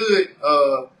as good,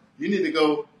 you need to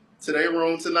go to their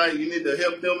room tonight. You need to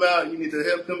help them out. You need to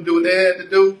help them do what they had to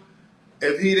do.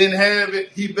 If he didn't have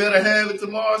it, he better have it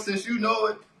tomorrow, since you know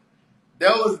it.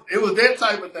 It was that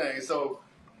type of thing. So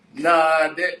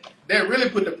that really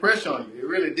put the pressure on you. It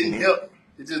really didn't help.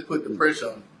 It just put the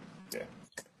pressure on you. Yeah.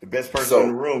 The best person in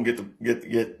the room get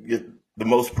the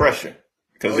most pressure,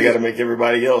 because they got to make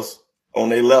everybody else on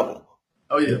their level.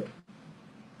 Oh yeah.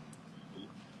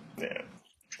 Yeah.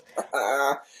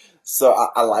 So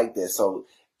I like that. So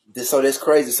that's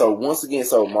crazy. So once again,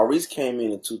 Maurice came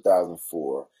in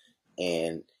 2004,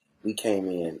 and we came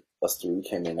in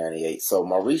 98. So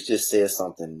Maurice just said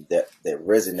something that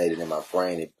resonated in my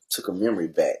brain. It took a memory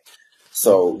back.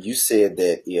 So you said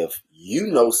that if you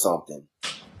know something,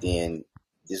 then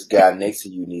this guy next to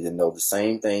you need to know the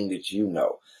same thing that you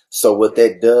know. So what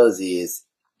that does is,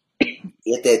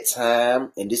 at that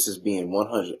time, and this is being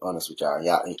 100 honest with y'all,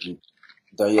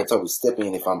 don't you tell me step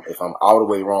in if I'm all the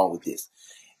way wrong with this.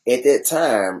 At that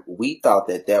time, we thought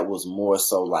that was more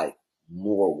so like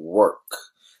more work.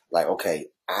 Like, okay,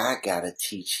 I gotta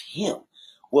teach him.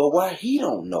 Well, why he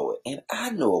don't know it and I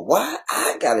know it? Why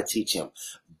I gotta teach him?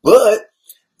 But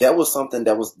that was something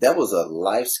that was a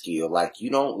life skill. Like, you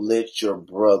don't let your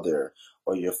brother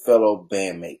or your fellow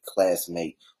bandmate,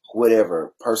 classmate,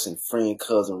 whatever person, friend,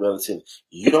 cousin, relative,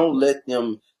 you don't let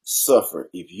them suffer.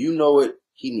 If you know it,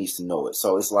 he needs to know it.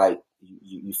 So it's like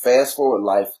you fast forward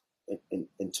life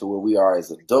into where we are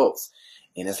as adults.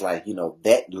 And it's like,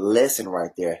 that lesson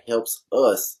right there helps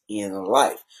us in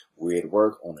life. We're at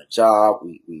work, on a job,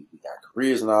 we got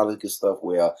careers and all this good stuff.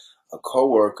 Well, a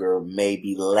coworker may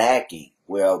be lacking.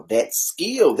 Well, that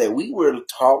skill that we were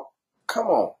taught, come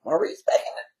on, Maurice, back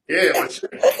in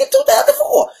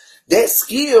 2004, that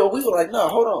skill, we were like, no,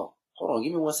 hold on,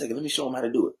 give me 1 second, let me show them how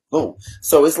to do it. Boom.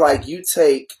 So it's like you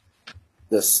take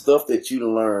the stuff that you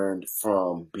learned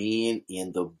from being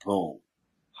in the boom.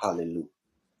 Hallelujah.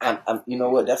 I'm you know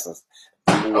what? That's a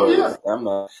word. Yeah.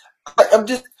 I'm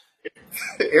just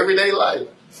everyday life.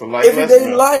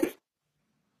 Everyday life.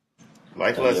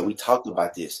 Life lesson. Yeah, we talked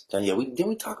about this. Didn't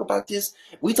we talk about this?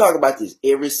 We talk about this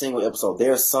every single episode.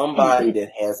 There's somebody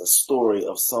that has a story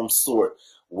of some sort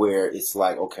where it's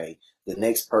like, okay, the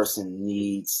next person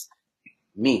needs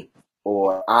me,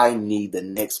 or I need the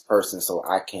next person so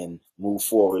I can move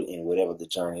forward in whatever the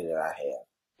journey that I have.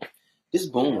 This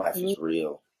boom life is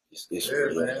real. It's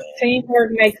real, man.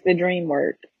 Teamwork makes the dream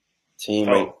work.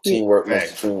 Teamwork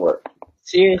makes the dream work.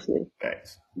 Seriously.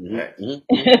 Thanks.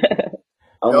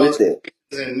 I'm with it.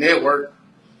 And networking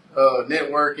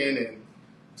and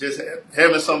just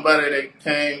having somebody that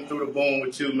came through the boom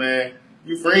with you, man.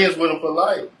 You friends with them for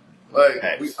life.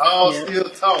 Like, we all still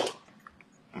talk.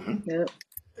 Yep.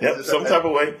 Some type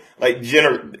of way, like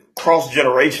cross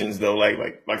generations though.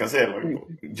 Like I said, like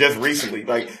just recently,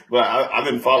 I've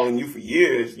been following you for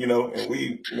years, and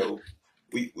we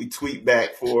tweet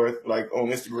back forth, like on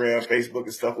Instagram, Facebook,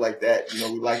 and stuff like that. We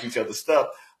like each other's stuff,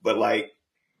 but like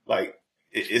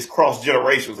it's cross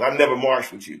generations. I've never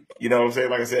marched with you. You know what I'm saying?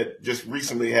 Like I said, just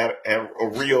recently had a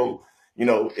real,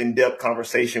 in-depth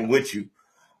conversation with you.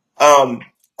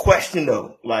 Question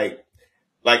though, like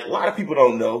a lot of people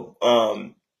don't know,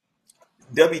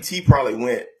 WT probably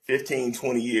went 15,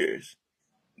 20 years.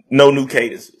 No new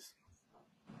cadences.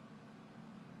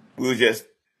 We were just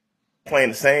playing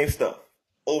the same stuff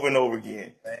over and over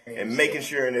again and making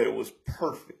sure that it was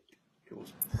perfect. It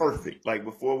was perfect. Like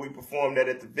before we performed that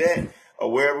at the vet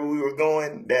or wherever we were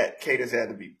going, that cadence had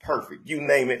to be perfect. You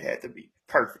name it, had to be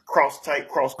perfect. Cross type,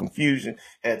 cross confusion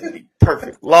had to be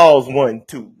perfect. Laws 1,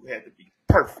 2 had to be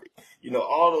perfect.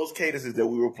 All those cadences that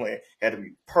we were playing had to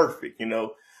be perfect, and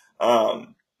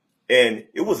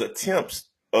it was attempts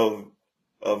of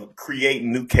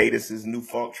creating new cadences, new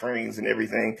funk trains, and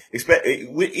everything.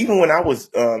 Even when I was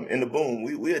in the boom,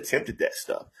 we attempted that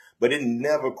stuff, but it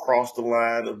never crossed the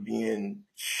line of being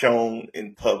shown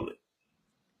in public.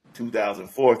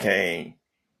 2004 came,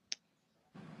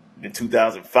 in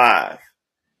 2005,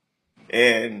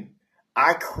 and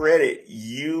I credit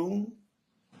you.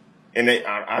 And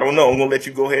I don't know. I'm gonna let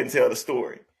you go ahead and tell the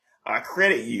story. I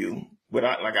credit you. But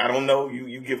I don't know,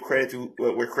 you give credit to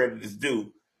where credit is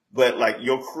due. But like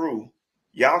your crew,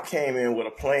 y'all came in with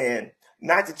a plan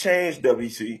not to change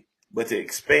WT, but to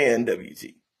expand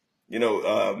WT.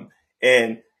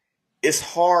 And it's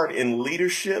hard in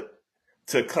leadership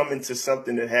to come into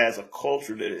something that has a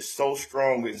culture that is so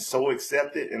strong and so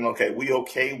accepted. And we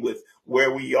okay with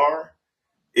where we are.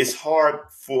 It's hard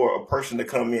for a person to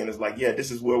come in. It's like, yeah,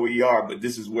 this is where we are, but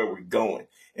this is where we're going.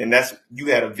 And you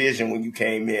had a vision when you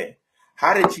came in.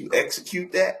 How did you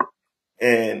execute that?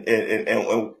 And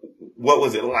what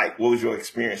was it like? What was your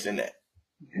experience in that?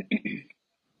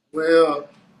 Well,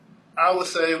 I would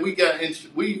say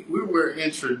we were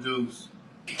introduced.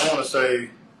 I want to say,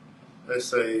 let's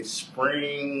say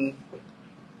spring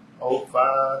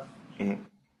 05. Mm-hmm.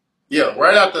 Yeah,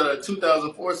 right after the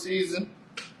 2004 season,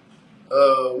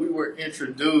 we were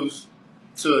introduced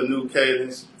to a new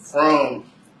cadence from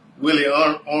Willie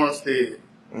Armstead,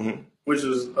 which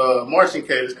was a marching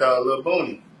cadence called Lil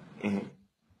Booney. Mm-hmm.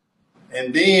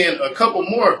 And then a couple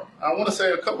more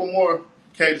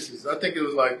cadences. I think it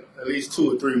was like at least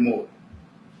 2 or 3 more.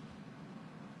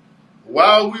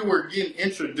 While we were getting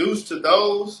introduced to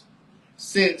those,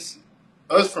 since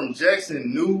us from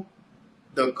Jackson knew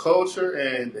the culture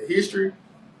and the history,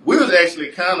 we was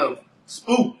actually kind of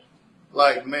spooked.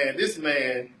 Like, man, this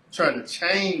man trying to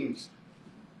change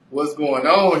what's going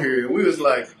on here. We was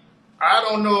like, I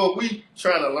don't know if we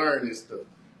trying to learn this stuff.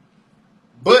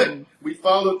 But we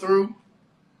followed through,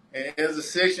 and as a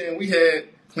section, we had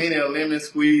plenty of lemon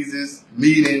squeezes,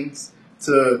 meetings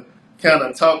to kind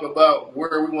of talk about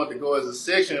where we want to go as a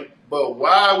section. But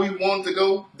why we wanted to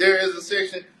go there as a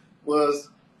section was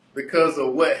because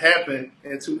of what happened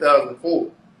in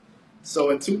 2004. So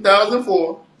in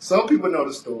 2004, some people know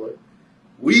the story.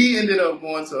 We ended up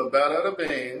going to a Battle of the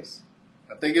Bands.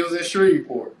 I think it was in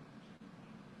Shreveport.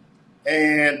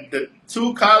 And the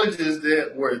two colleges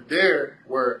that were there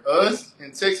were us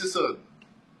and Texas Southern.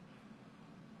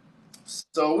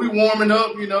 So we warming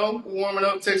up,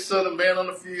 Texas Southern band on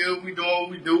the field. We doing what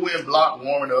we do. We in block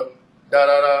warming up.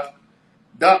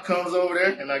 Doc comes over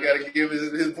there, and I got to give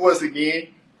his voice again.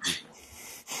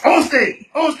 On stage.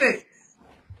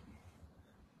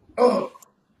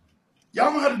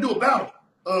 Y'all gonna have to do a battle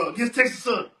against Texas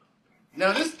Southern.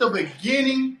 Now, this is the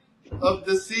beginning of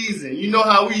the season. You know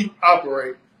how we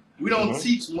operate. We don't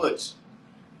teach much.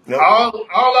 Nope.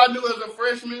 All I knew as a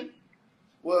freshman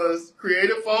was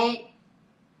Creative Funk,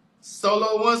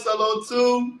 Solo 1, Solo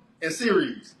 2, and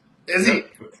Series. That's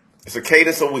it. It's a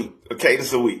cadence a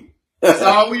week. That's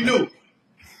all we knew.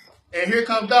 And here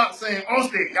comes Doc saying, on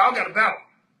stage, y'all got to battle.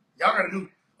 Y'all got to do,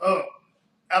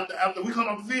 after we come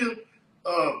off the field,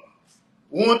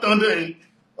 Warren Thunder and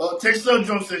Texas Southern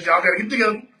Drum says, y'all got to get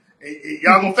together. And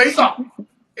y'all going to face off.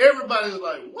 Everybody was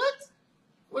like, what?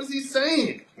 What is he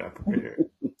saying? Not prepared.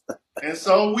 And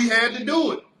so we had to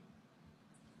do it.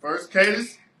 First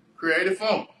cadence, Creative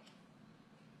Funk.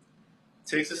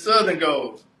 Texas Southern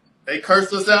goes. They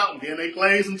cursed us out, and then they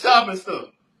played some chopping stuff.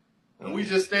 And we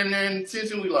just standing there in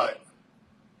attention, we like,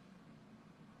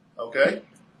 okay.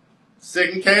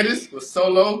 Second cadence was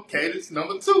Solo cadence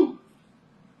number 2.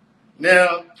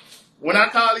 Now, when I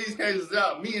call these cadences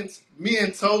out, me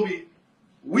and Toby,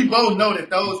 we both know that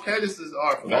those cadences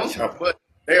are functional, but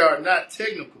they are not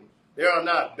technical. They are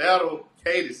not battle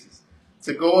cadences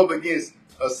to go up against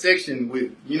a section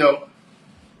with,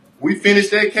 we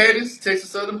finished that cadence, Texas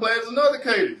Southern plays another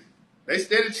cadence. They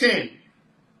steady chanting.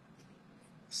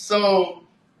 So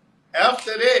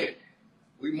after that,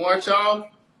 we march off,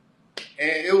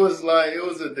 and it was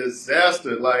a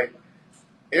disaster. Like,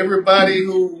 everybody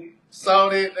who saw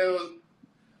that,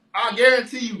 I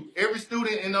guarantee you, every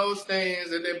student in those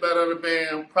stands at that Battle of the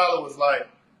Band probably was like,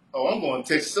 oh, I'm going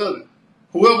to Texas Southern.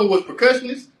 Whoever was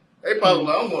percussionist, they probably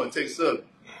like, I'm going to Texas Southern.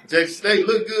 Texas State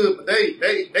look good, but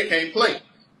they can't play,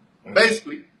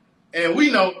 basically. And we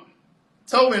know,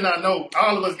 Toby and I know,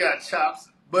 all of us got chops,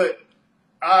 but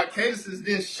our cadences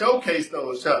didn't showcase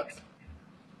those chops.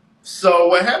 So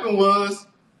what happened was,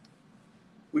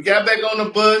 we got back on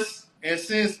the bus, and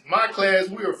since my class,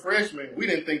 we were freshmen, we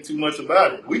didn't think too much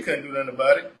about it. We couldn't do nothing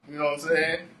about it. You know what I'm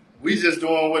saying? We just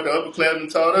doing what the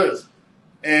upperclassmen taught us.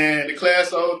 And the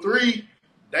class of 03,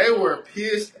 they were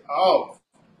pissed off.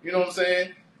 You know what I'm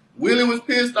saying? Willie was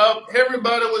pissed off.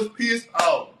 Everybody was pissed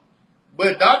off.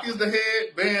 But Doc is the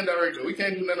head band director. We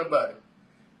can't do nothing about it.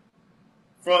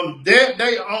 From that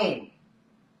day on,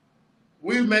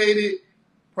 we made it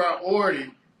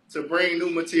priority to bring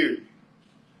new material.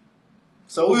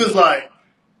 So we was like,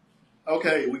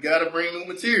 okay, we got to bring new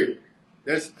material.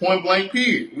 That's point blank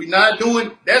period.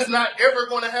 That's not ever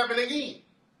going to happen again.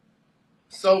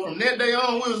 So from that day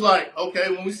on, we was like, okay,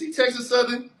 when we see Texas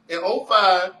Southern in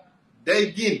 05,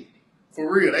 they get it.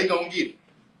 For real, they going to get it.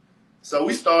 So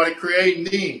we started creating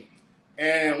then.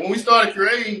 And when we started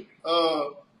creating,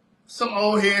 some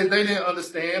old heads, they didn't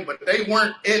understand, but they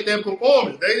weren't at that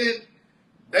performance.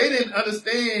 They didn't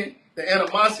understand the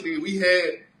animosity we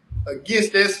had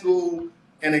against that school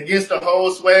and against the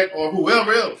whole swag or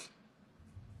whoever else.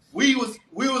 We was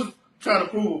trying to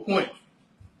prove a point.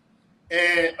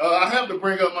 And I have to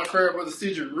bring up my current brother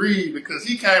Cedric Reed because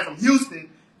he came from Houston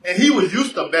and he was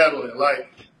used to battling. Like,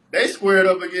 they squared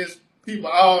up against people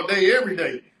all day, every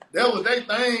day. That was their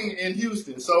thing in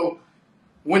Houston. So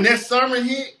when that summer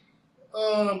hit,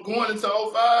 going into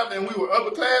 05 and we were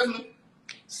upperclassmen,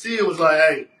 Sid was like,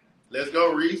 hey, let's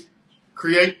go, Reese.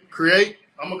 Create.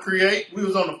 I'm going to create. We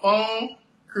was on the phone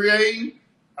creating.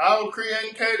 I was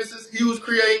creating cadences. He was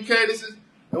creating cadences.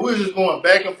 And we were just going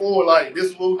back and forth like, this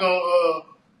is what we're going to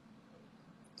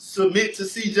submit to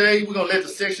CJ. We're going to let the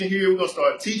section hear. We're going to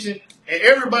start teaching. And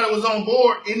everybody was on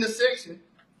board in the section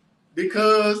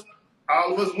because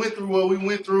all of us went through what we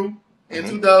went through in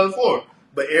 2004.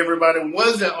 But everybody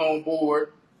wasn't on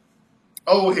board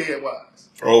old head wise.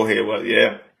 Old head wise,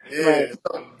 yeah. Yeah.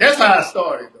 So that's how I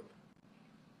started,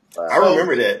 though. I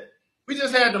remember that. We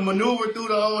just had to maneuver through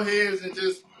the old heads and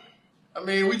just I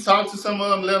mean, we talked to some of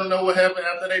them, let them know what happened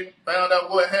after they found out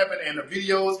what happened, and the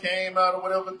videos came out or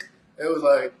whatever. It was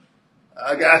like,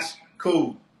 I got you,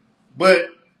 cool. But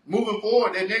moving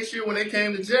forward, that next year when they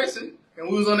came to Jackson and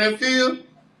we was on that field,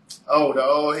 oh, the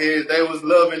old heads, they was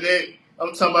loving it.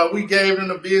 I'm talking about we gave them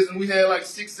the business. We had like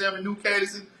 6, 7 new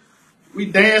cases. We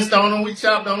danced on them, we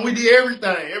chopped on them, we did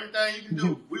everything you can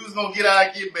do. We was gonna get our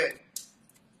get back.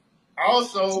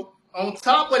 Also, on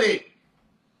top of that,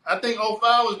 I think '05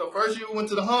 was the first year we went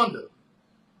to the Honda.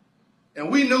 And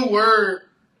we knew word,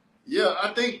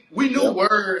 I think we knew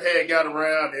word had got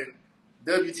around and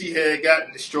WT had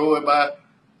gotten destroyed by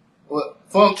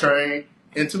Funk Train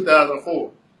in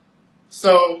 2004.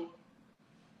 So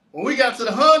when we got to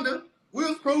the Honda, we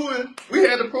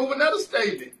had to prove another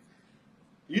statement.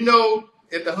 You know,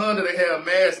 at the Honda they have a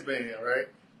mass band, right?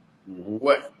 Mm-hmm.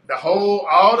 What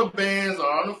all the bands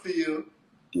are on the field.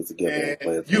 Get together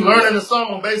and you learning the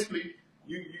song basically.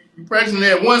 You practicing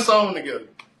that one song together.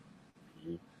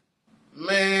 Mm-hmm.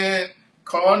 Man,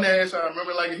 Carl Nash, I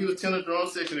remember like he was tenor drum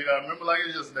section. I remember like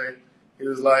it yesterday. He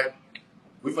was like,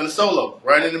 "We finna solo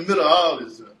right in the middle of all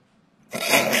this,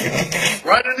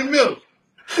 right in the middle."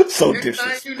 So Next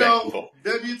disrespectful. thing you know,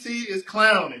 WT is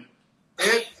clowning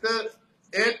at the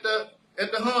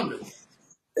Honda.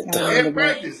 At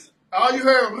practice, all you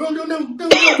heard,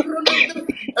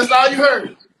 that's all you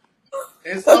heard.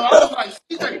 And so I was like,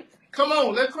 CJ, come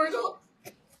on, let's crank up.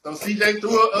 So CJ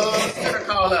threw a center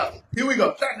call out. Here we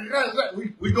go.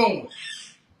 We going.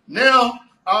 Now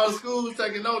all the schools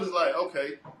taking notice, like,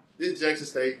 okay, this Jackson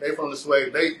State, they from the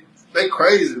swag. They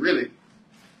crazy, really.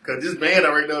 Cause this band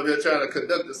right now, they're trying to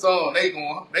conduct the song. They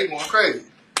going crazy.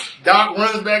 Doc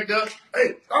runs back up.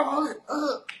 Hey,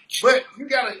 but you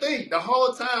gotta think the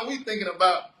whole time we thinking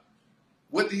about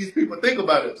what these people think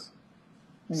about us.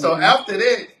 Mm-hmm. So after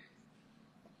that,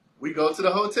 we go to the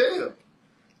hotel.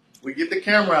 We get the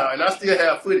camera out, and I still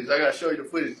have footage. I gotta show you the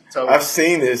footage. So I've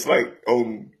seen this like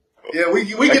on. Yeah, we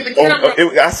get the camera.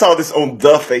 I saw this on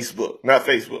the Facebook, not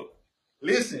Facebook.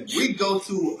 Listen, we go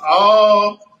to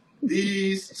all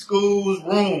these schools'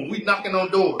 rooms. We knocking on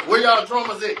doors. Where y'all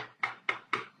drummers at?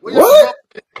 What?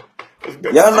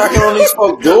 Y'all knocking on these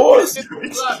folk doors?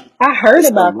 I heard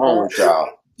about that. With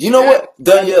y'all. You know what?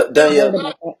 Danya.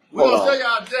 We gonna show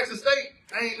y'all Jackson State.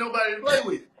 Ain't nobody to play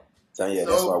with. Danya,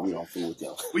 that's why we don't fool with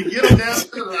them. We get them down to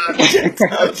the lobby. We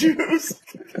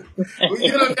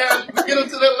get them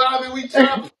to the lobby. We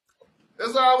chop.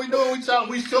 That's all we doing. We chop.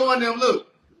 We showing them. Look,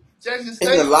 Jackson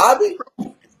State in the lobby.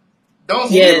 Don't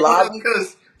see the lobby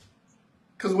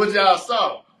because what y'all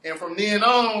saw, and from then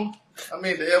on, I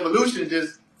mean, the evolution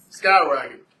just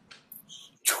skyrocketed.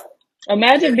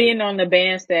 Imagine being on the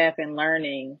band staff and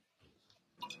learning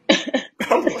that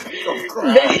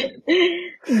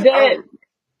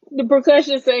the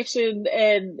percussion section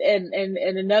and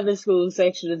another school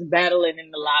section is battling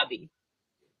in the lobby.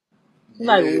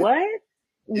 Like what?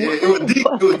 Yeah, it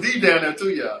was deep down there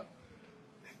too, y'all.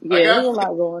 Yeah, there's a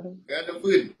lot going on. Got the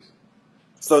footage.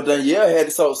 So Danielle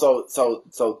had so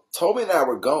Toby and I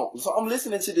were gone. So I'm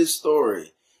listening to this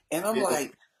story, and I'm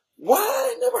like, why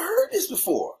I never heard this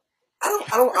before? I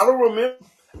don't remember.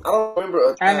 I don't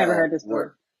remember. I never heard this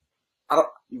story. What'd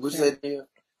you say, Danielle?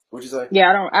 What'd you say? Yeah,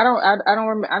 I don't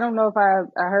remember. I don't know if I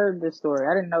heard this story.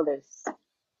 I didn't know this.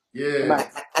 Yeah,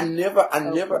 I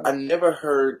never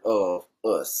heard of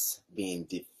us being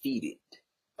defeated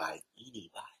by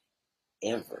anybody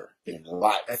ever in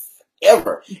life.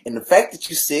 Ever. And the fact that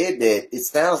you said that, it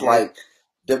sounds like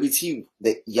WT,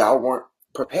 that y'all weren't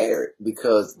prepared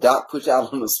because Doc put y'all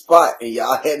on the spot and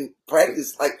y'all hadn't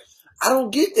practiced. Like, I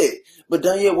don't get that. But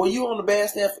Danielle, were you on the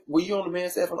band staff? Were you on the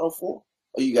band staff in 04?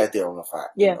 Or you got there on 05?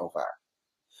 Yeah. In 05?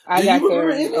 I got there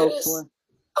in 04.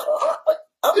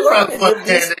 You probably wasn't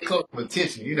paying that close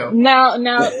attention, you know. Now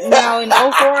in 04,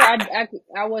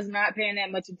 I was not paying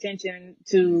that much attention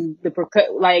to the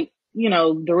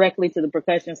directly to the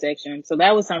percussion section. So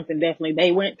that was something definitely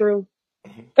they went through.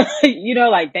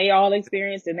 Like they all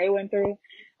experienced and they went through.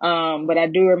 But I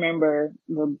do remember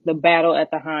the battle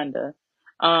at the Honda.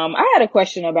 I had a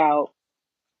question about.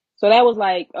 So that was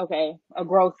like, okay, a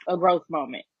growth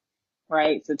moment,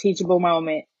 right? It's a teachable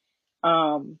moment.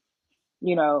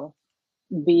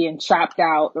 Being chopped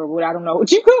out or what, I don't know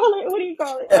what you call it. What do you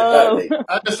call it?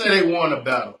 I just say they won the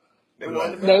battle. They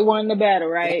won the battle,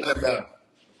 right?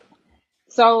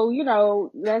 So,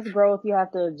 that's growth. You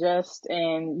have to adjust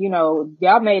and,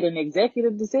 y'all made an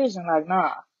executive decision like,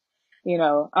 nah,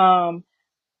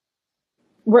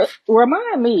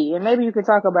 remind me, and maybe you could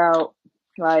talk about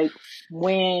like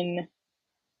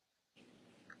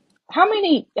how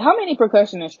many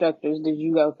percussion instructors did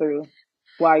you go through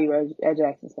while you were at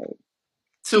Jackson State?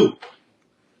 2.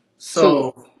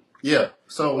 So, yeah.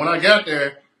 So when I got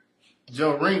there,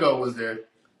 Joe Ringo was there.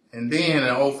 And then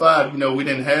in 05, we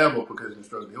didn't have a percussion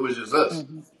instructor. It was just us.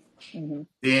 Then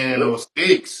in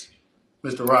 06,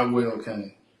 Mr. Rockwell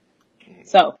came.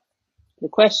 So the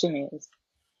question is,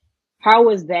 how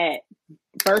was that,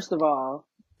 first of all,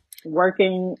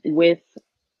 working with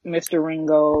Mr.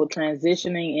 Ringo,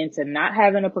 transitioning into not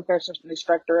having a percussion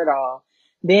instructor at all?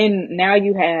 Then now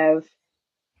you have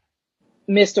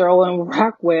Mr. Owen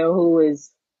Rockwell, who is,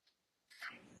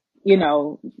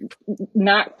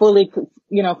 not fully,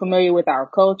 familiar with our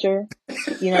culture.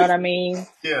 You know what I mean?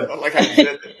 Yeah. I like how you said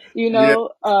that.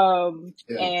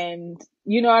 And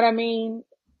you know what I mean?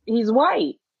 He's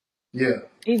white. Yeah.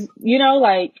 He's,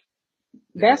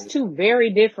 that's two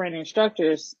very different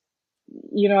instructors.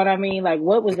 You know what I mean? Like,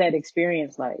 what was that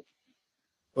experience like?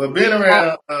 Well, being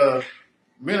around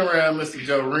Mr.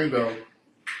 Joe Ringo,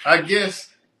 I guess,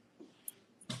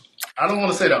 I don't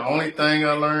want to say the only thing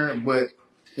I learned, but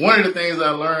one of the things I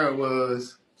learned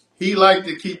was he liked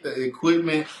to keep the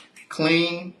equipment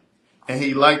clean and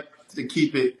he liked to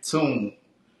keep it tuned.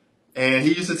 And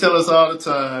he used to tell us all the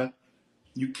time,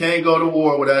 you can't go to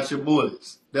war without your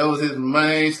bullets. That was his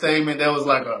main statement. That was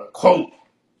like a quote.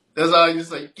 That's all you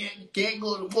say. You can't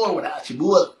go to war without your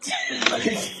bullets.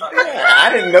 I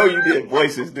didn't know you did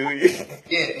voices, do you?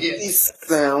 Yeah. He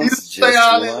sounds You just say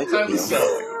all like that him.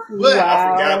 But I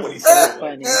forgot what he said.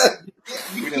 Funny.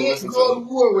 You can't go to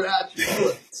war without your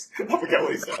bullets. I forgot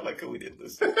what he sounded like because we didn't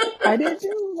listen. I did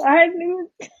too. I knew.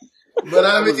 But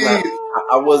I mean,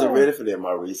 I wasn't ready for that,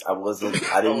 Maurice. I wasn't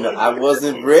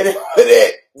ready for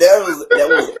that. That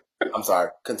was. I'm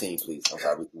sorry. Continue, please. I'm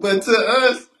sorry. But to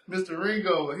us, Mr.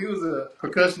 Ringo, he was a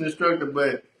percussion instructor,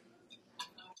 but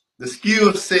the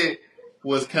skill set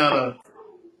was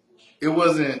it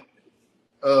wasn't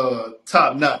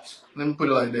top notch. Let me put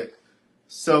it like that.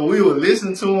 So we would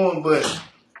listen to him, but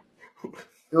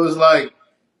it was like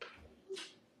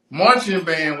marching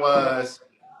band wise,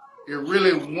 it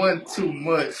really wasn't too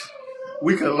much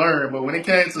we could learn. But when it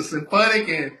came to symphonic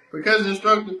and percussion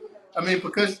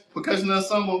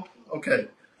ensemble, okay.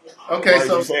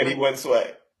 So you saying he wasn't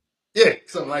swag? Yeah,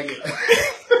 something like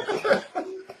that.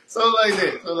 Something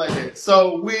like that.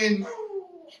 So when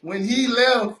he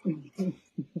left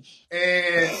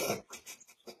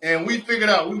and we figured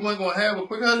out we weren't gonna have a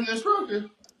percussion instructor,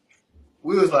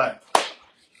 we was like,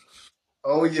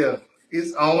 oh yeah,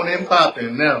 it's on and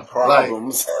popping now.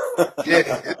 Problems.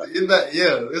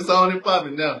 It's on and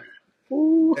popping now.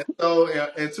 Ooh. And so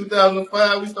in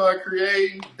 2005 we started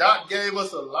creating. Doc gave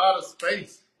us a lot of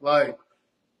space. Like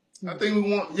I think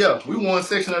we won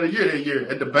section of the year that year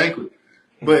at the banquet.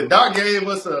 But Doc gave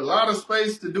us a lot of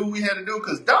space to do what we had to do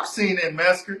because Doc seen that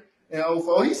massacre in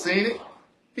 04. He seen it.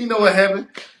 He know what happened.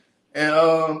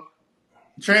 And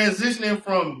transitioning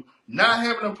from not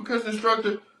having a percussion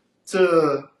instructor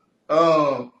to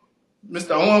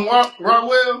Mr. Owen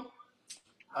Rockwell,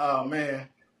 oh man.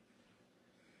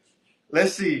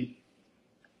 Let's see.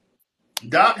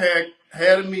 Doc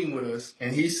had a meeting with us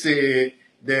and he said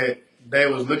that they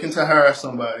was looking to hire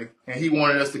somebody and he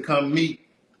wanted us to come meet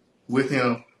with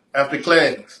him after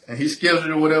class. And he scheduled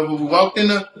it or whatever. We walked in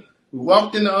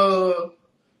the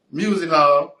music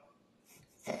hall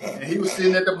and he was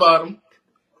sitting at the bottom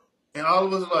and all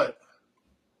of us like,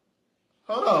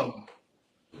 hold on.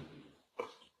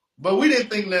 But we didn't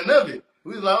think nothing of it.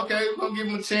 We was like, okay, we're gonna give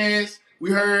him a chance.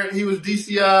 We heard he was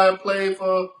DCI, played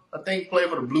for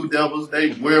the Blue Devils.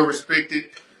 They well respected.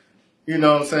 You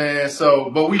know what I'm saying? So,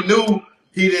 but we knew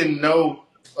he didn't know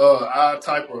our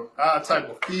type of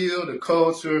feel, the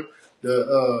culture,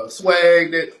 the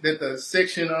swag that the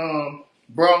section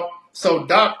brought. So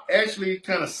Doc actually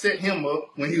kind of set him up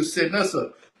when he was setting us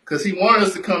up because he wanted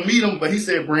us to come meet him, but he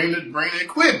said bring the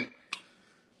equipment.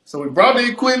 So we brought the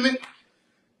equipment,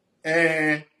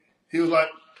 and he was like,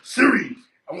 "Series,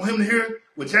 I want him to hear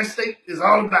what Jack State is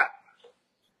all about."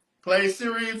 Played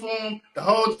series for him the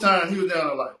whole time. He was down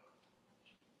there like.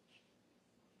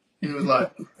 He was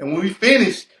like, and when we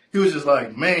finished, he was just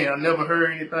like, man, I never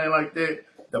heard anything like that.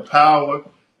 The power,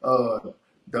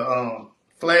 the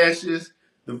flashes,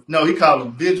 he called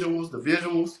them visuals, the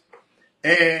visuals.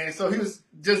 And so he was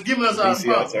just giving us our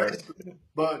thoughts.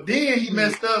 But then he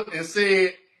messed up and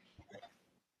said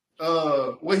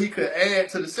what he could add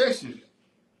to the section.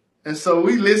 And so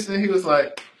we listened. He was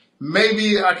like,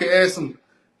 maybe I could add some,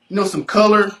 some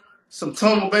color, some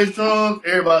tonal bass drums.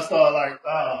 Everybody started like,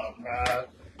 oh, God.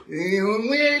 We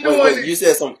ain't doing it. You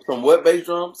said some what bass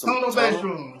drums? Some tonal bass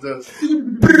drums.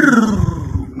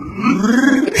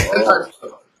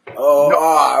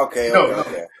 Okay. No,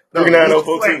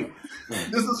 39042.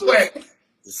 This is swag.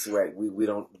 This is swag. We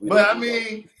don't. But I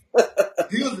mean,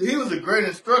 he was a great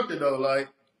instructor though. Like,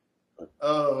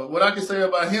 what I can say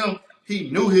about him, he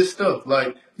knew his stuff.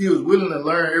 Like, he was willing to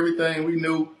learn everything we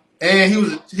knew, and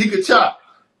he could chop.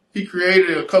 He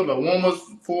created a couple of warm-ups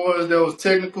for us that was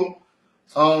technical.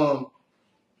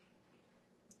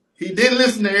 He didn't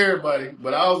listen to everybody,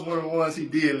 but I was one of the ones he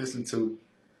did listen to.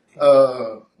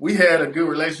 We had a good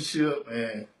relationship,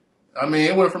 and I mean,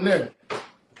 it went from there.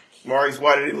 Maurice,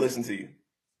 why did he listen to you?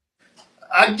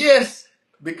 I guess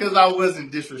because I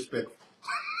wasn't disrespectful.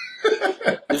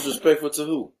 Disrespectful to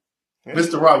who?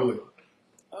 Mr. Rockwood.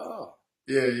 Oh.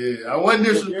 Yeah. I wasn't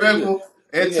disrespectful.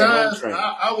 At times,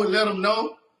 I would let him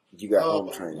know you got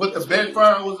home training. What the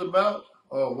backfire was about,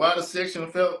 or why the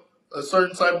section felt a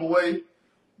certain type of way.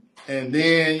 And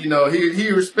then,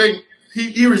 he respected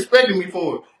me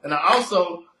for it. And I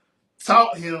also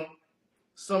taught him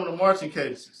some of the marching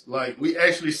cases. Like, we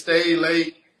actually stayed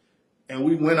late and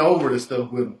we went over the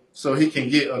stuff with him so he can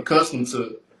get accustomed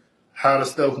to how the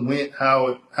stuff went,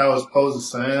 how it's supposed to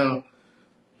sound,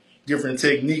 different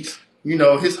techniques.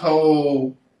 His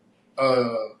whole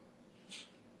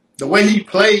the way he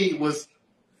played was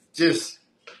just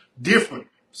different.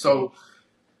 So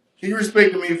he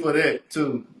respected me for that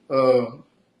too.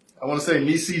 I want to say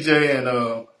me, CJ, and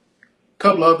a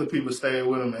couple other people stayed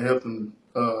with him and helped him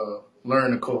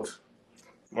learn the course.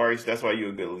 Maurice, that's why you're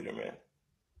a good leader, man.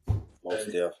 Most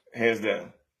definitely. Hands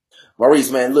down.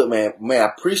 Maurice, man, look, man, I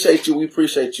appreciate you. We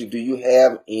appreciate you. Do you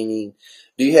have any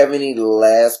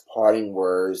last parting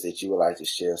words that you would like to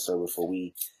share, sir, before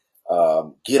we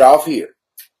get off here?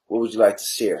 What would you like to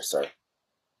share, sir?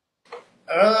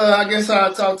 I guess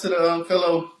I'll talk to the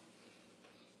fellow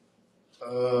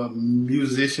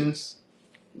musicians,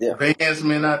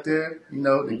 bandsmen out there,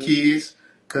 the kids,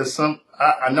 because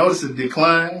I noticed a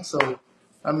decline. So,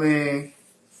 I mean,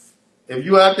 if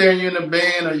you out there and you're in a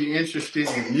band or you're interested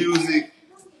in music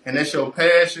and that's your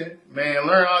passion, man,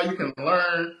 learn all you can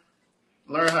learn.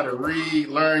 Learn how to read,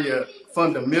 learn your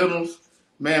fundamentals.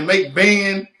 Man, make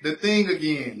band the thing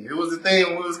again. It was the thing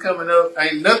when we was coming up.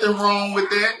 Ain't nothing wrong with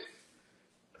that.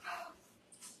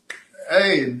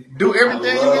 Hey, do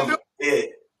everything you can do.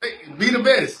 It. Be the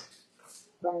best.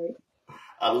 Right.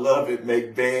 I love it.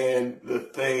 Make band the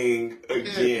thing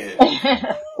again.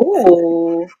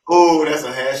 Ooh. Oh, that's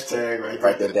a hashtag right there.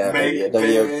 Write that down. Make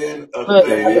band a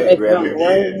Thing again.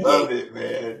 again. Love it,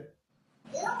 man.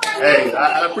 Hey,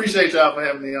 I appreciate y'all for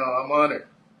having me on. I'm honored.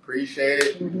 Appreciate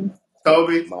it. Mm-hmm.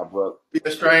 Toby, my brother. Be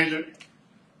a stranger.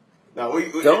 No,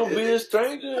 we don't be a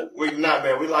stranger. We not,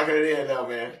 man. We locking it in now,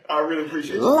 man. I really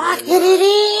appreciate you. Locking it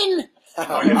in.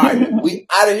 All right, we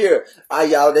out of here. All right,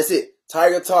 y'all. That's it.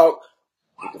 Tiger Talk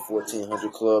with the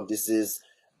 1400 Club. This is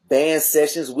Band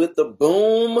Sessions with the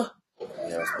Boom.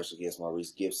 We have a special guest,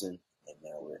 Maurice Gibson, and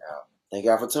now we're out. Thank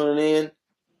y'all for tuning in.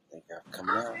 Thank y'all for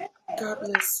coming out. God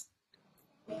bless.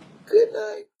 Good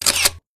night.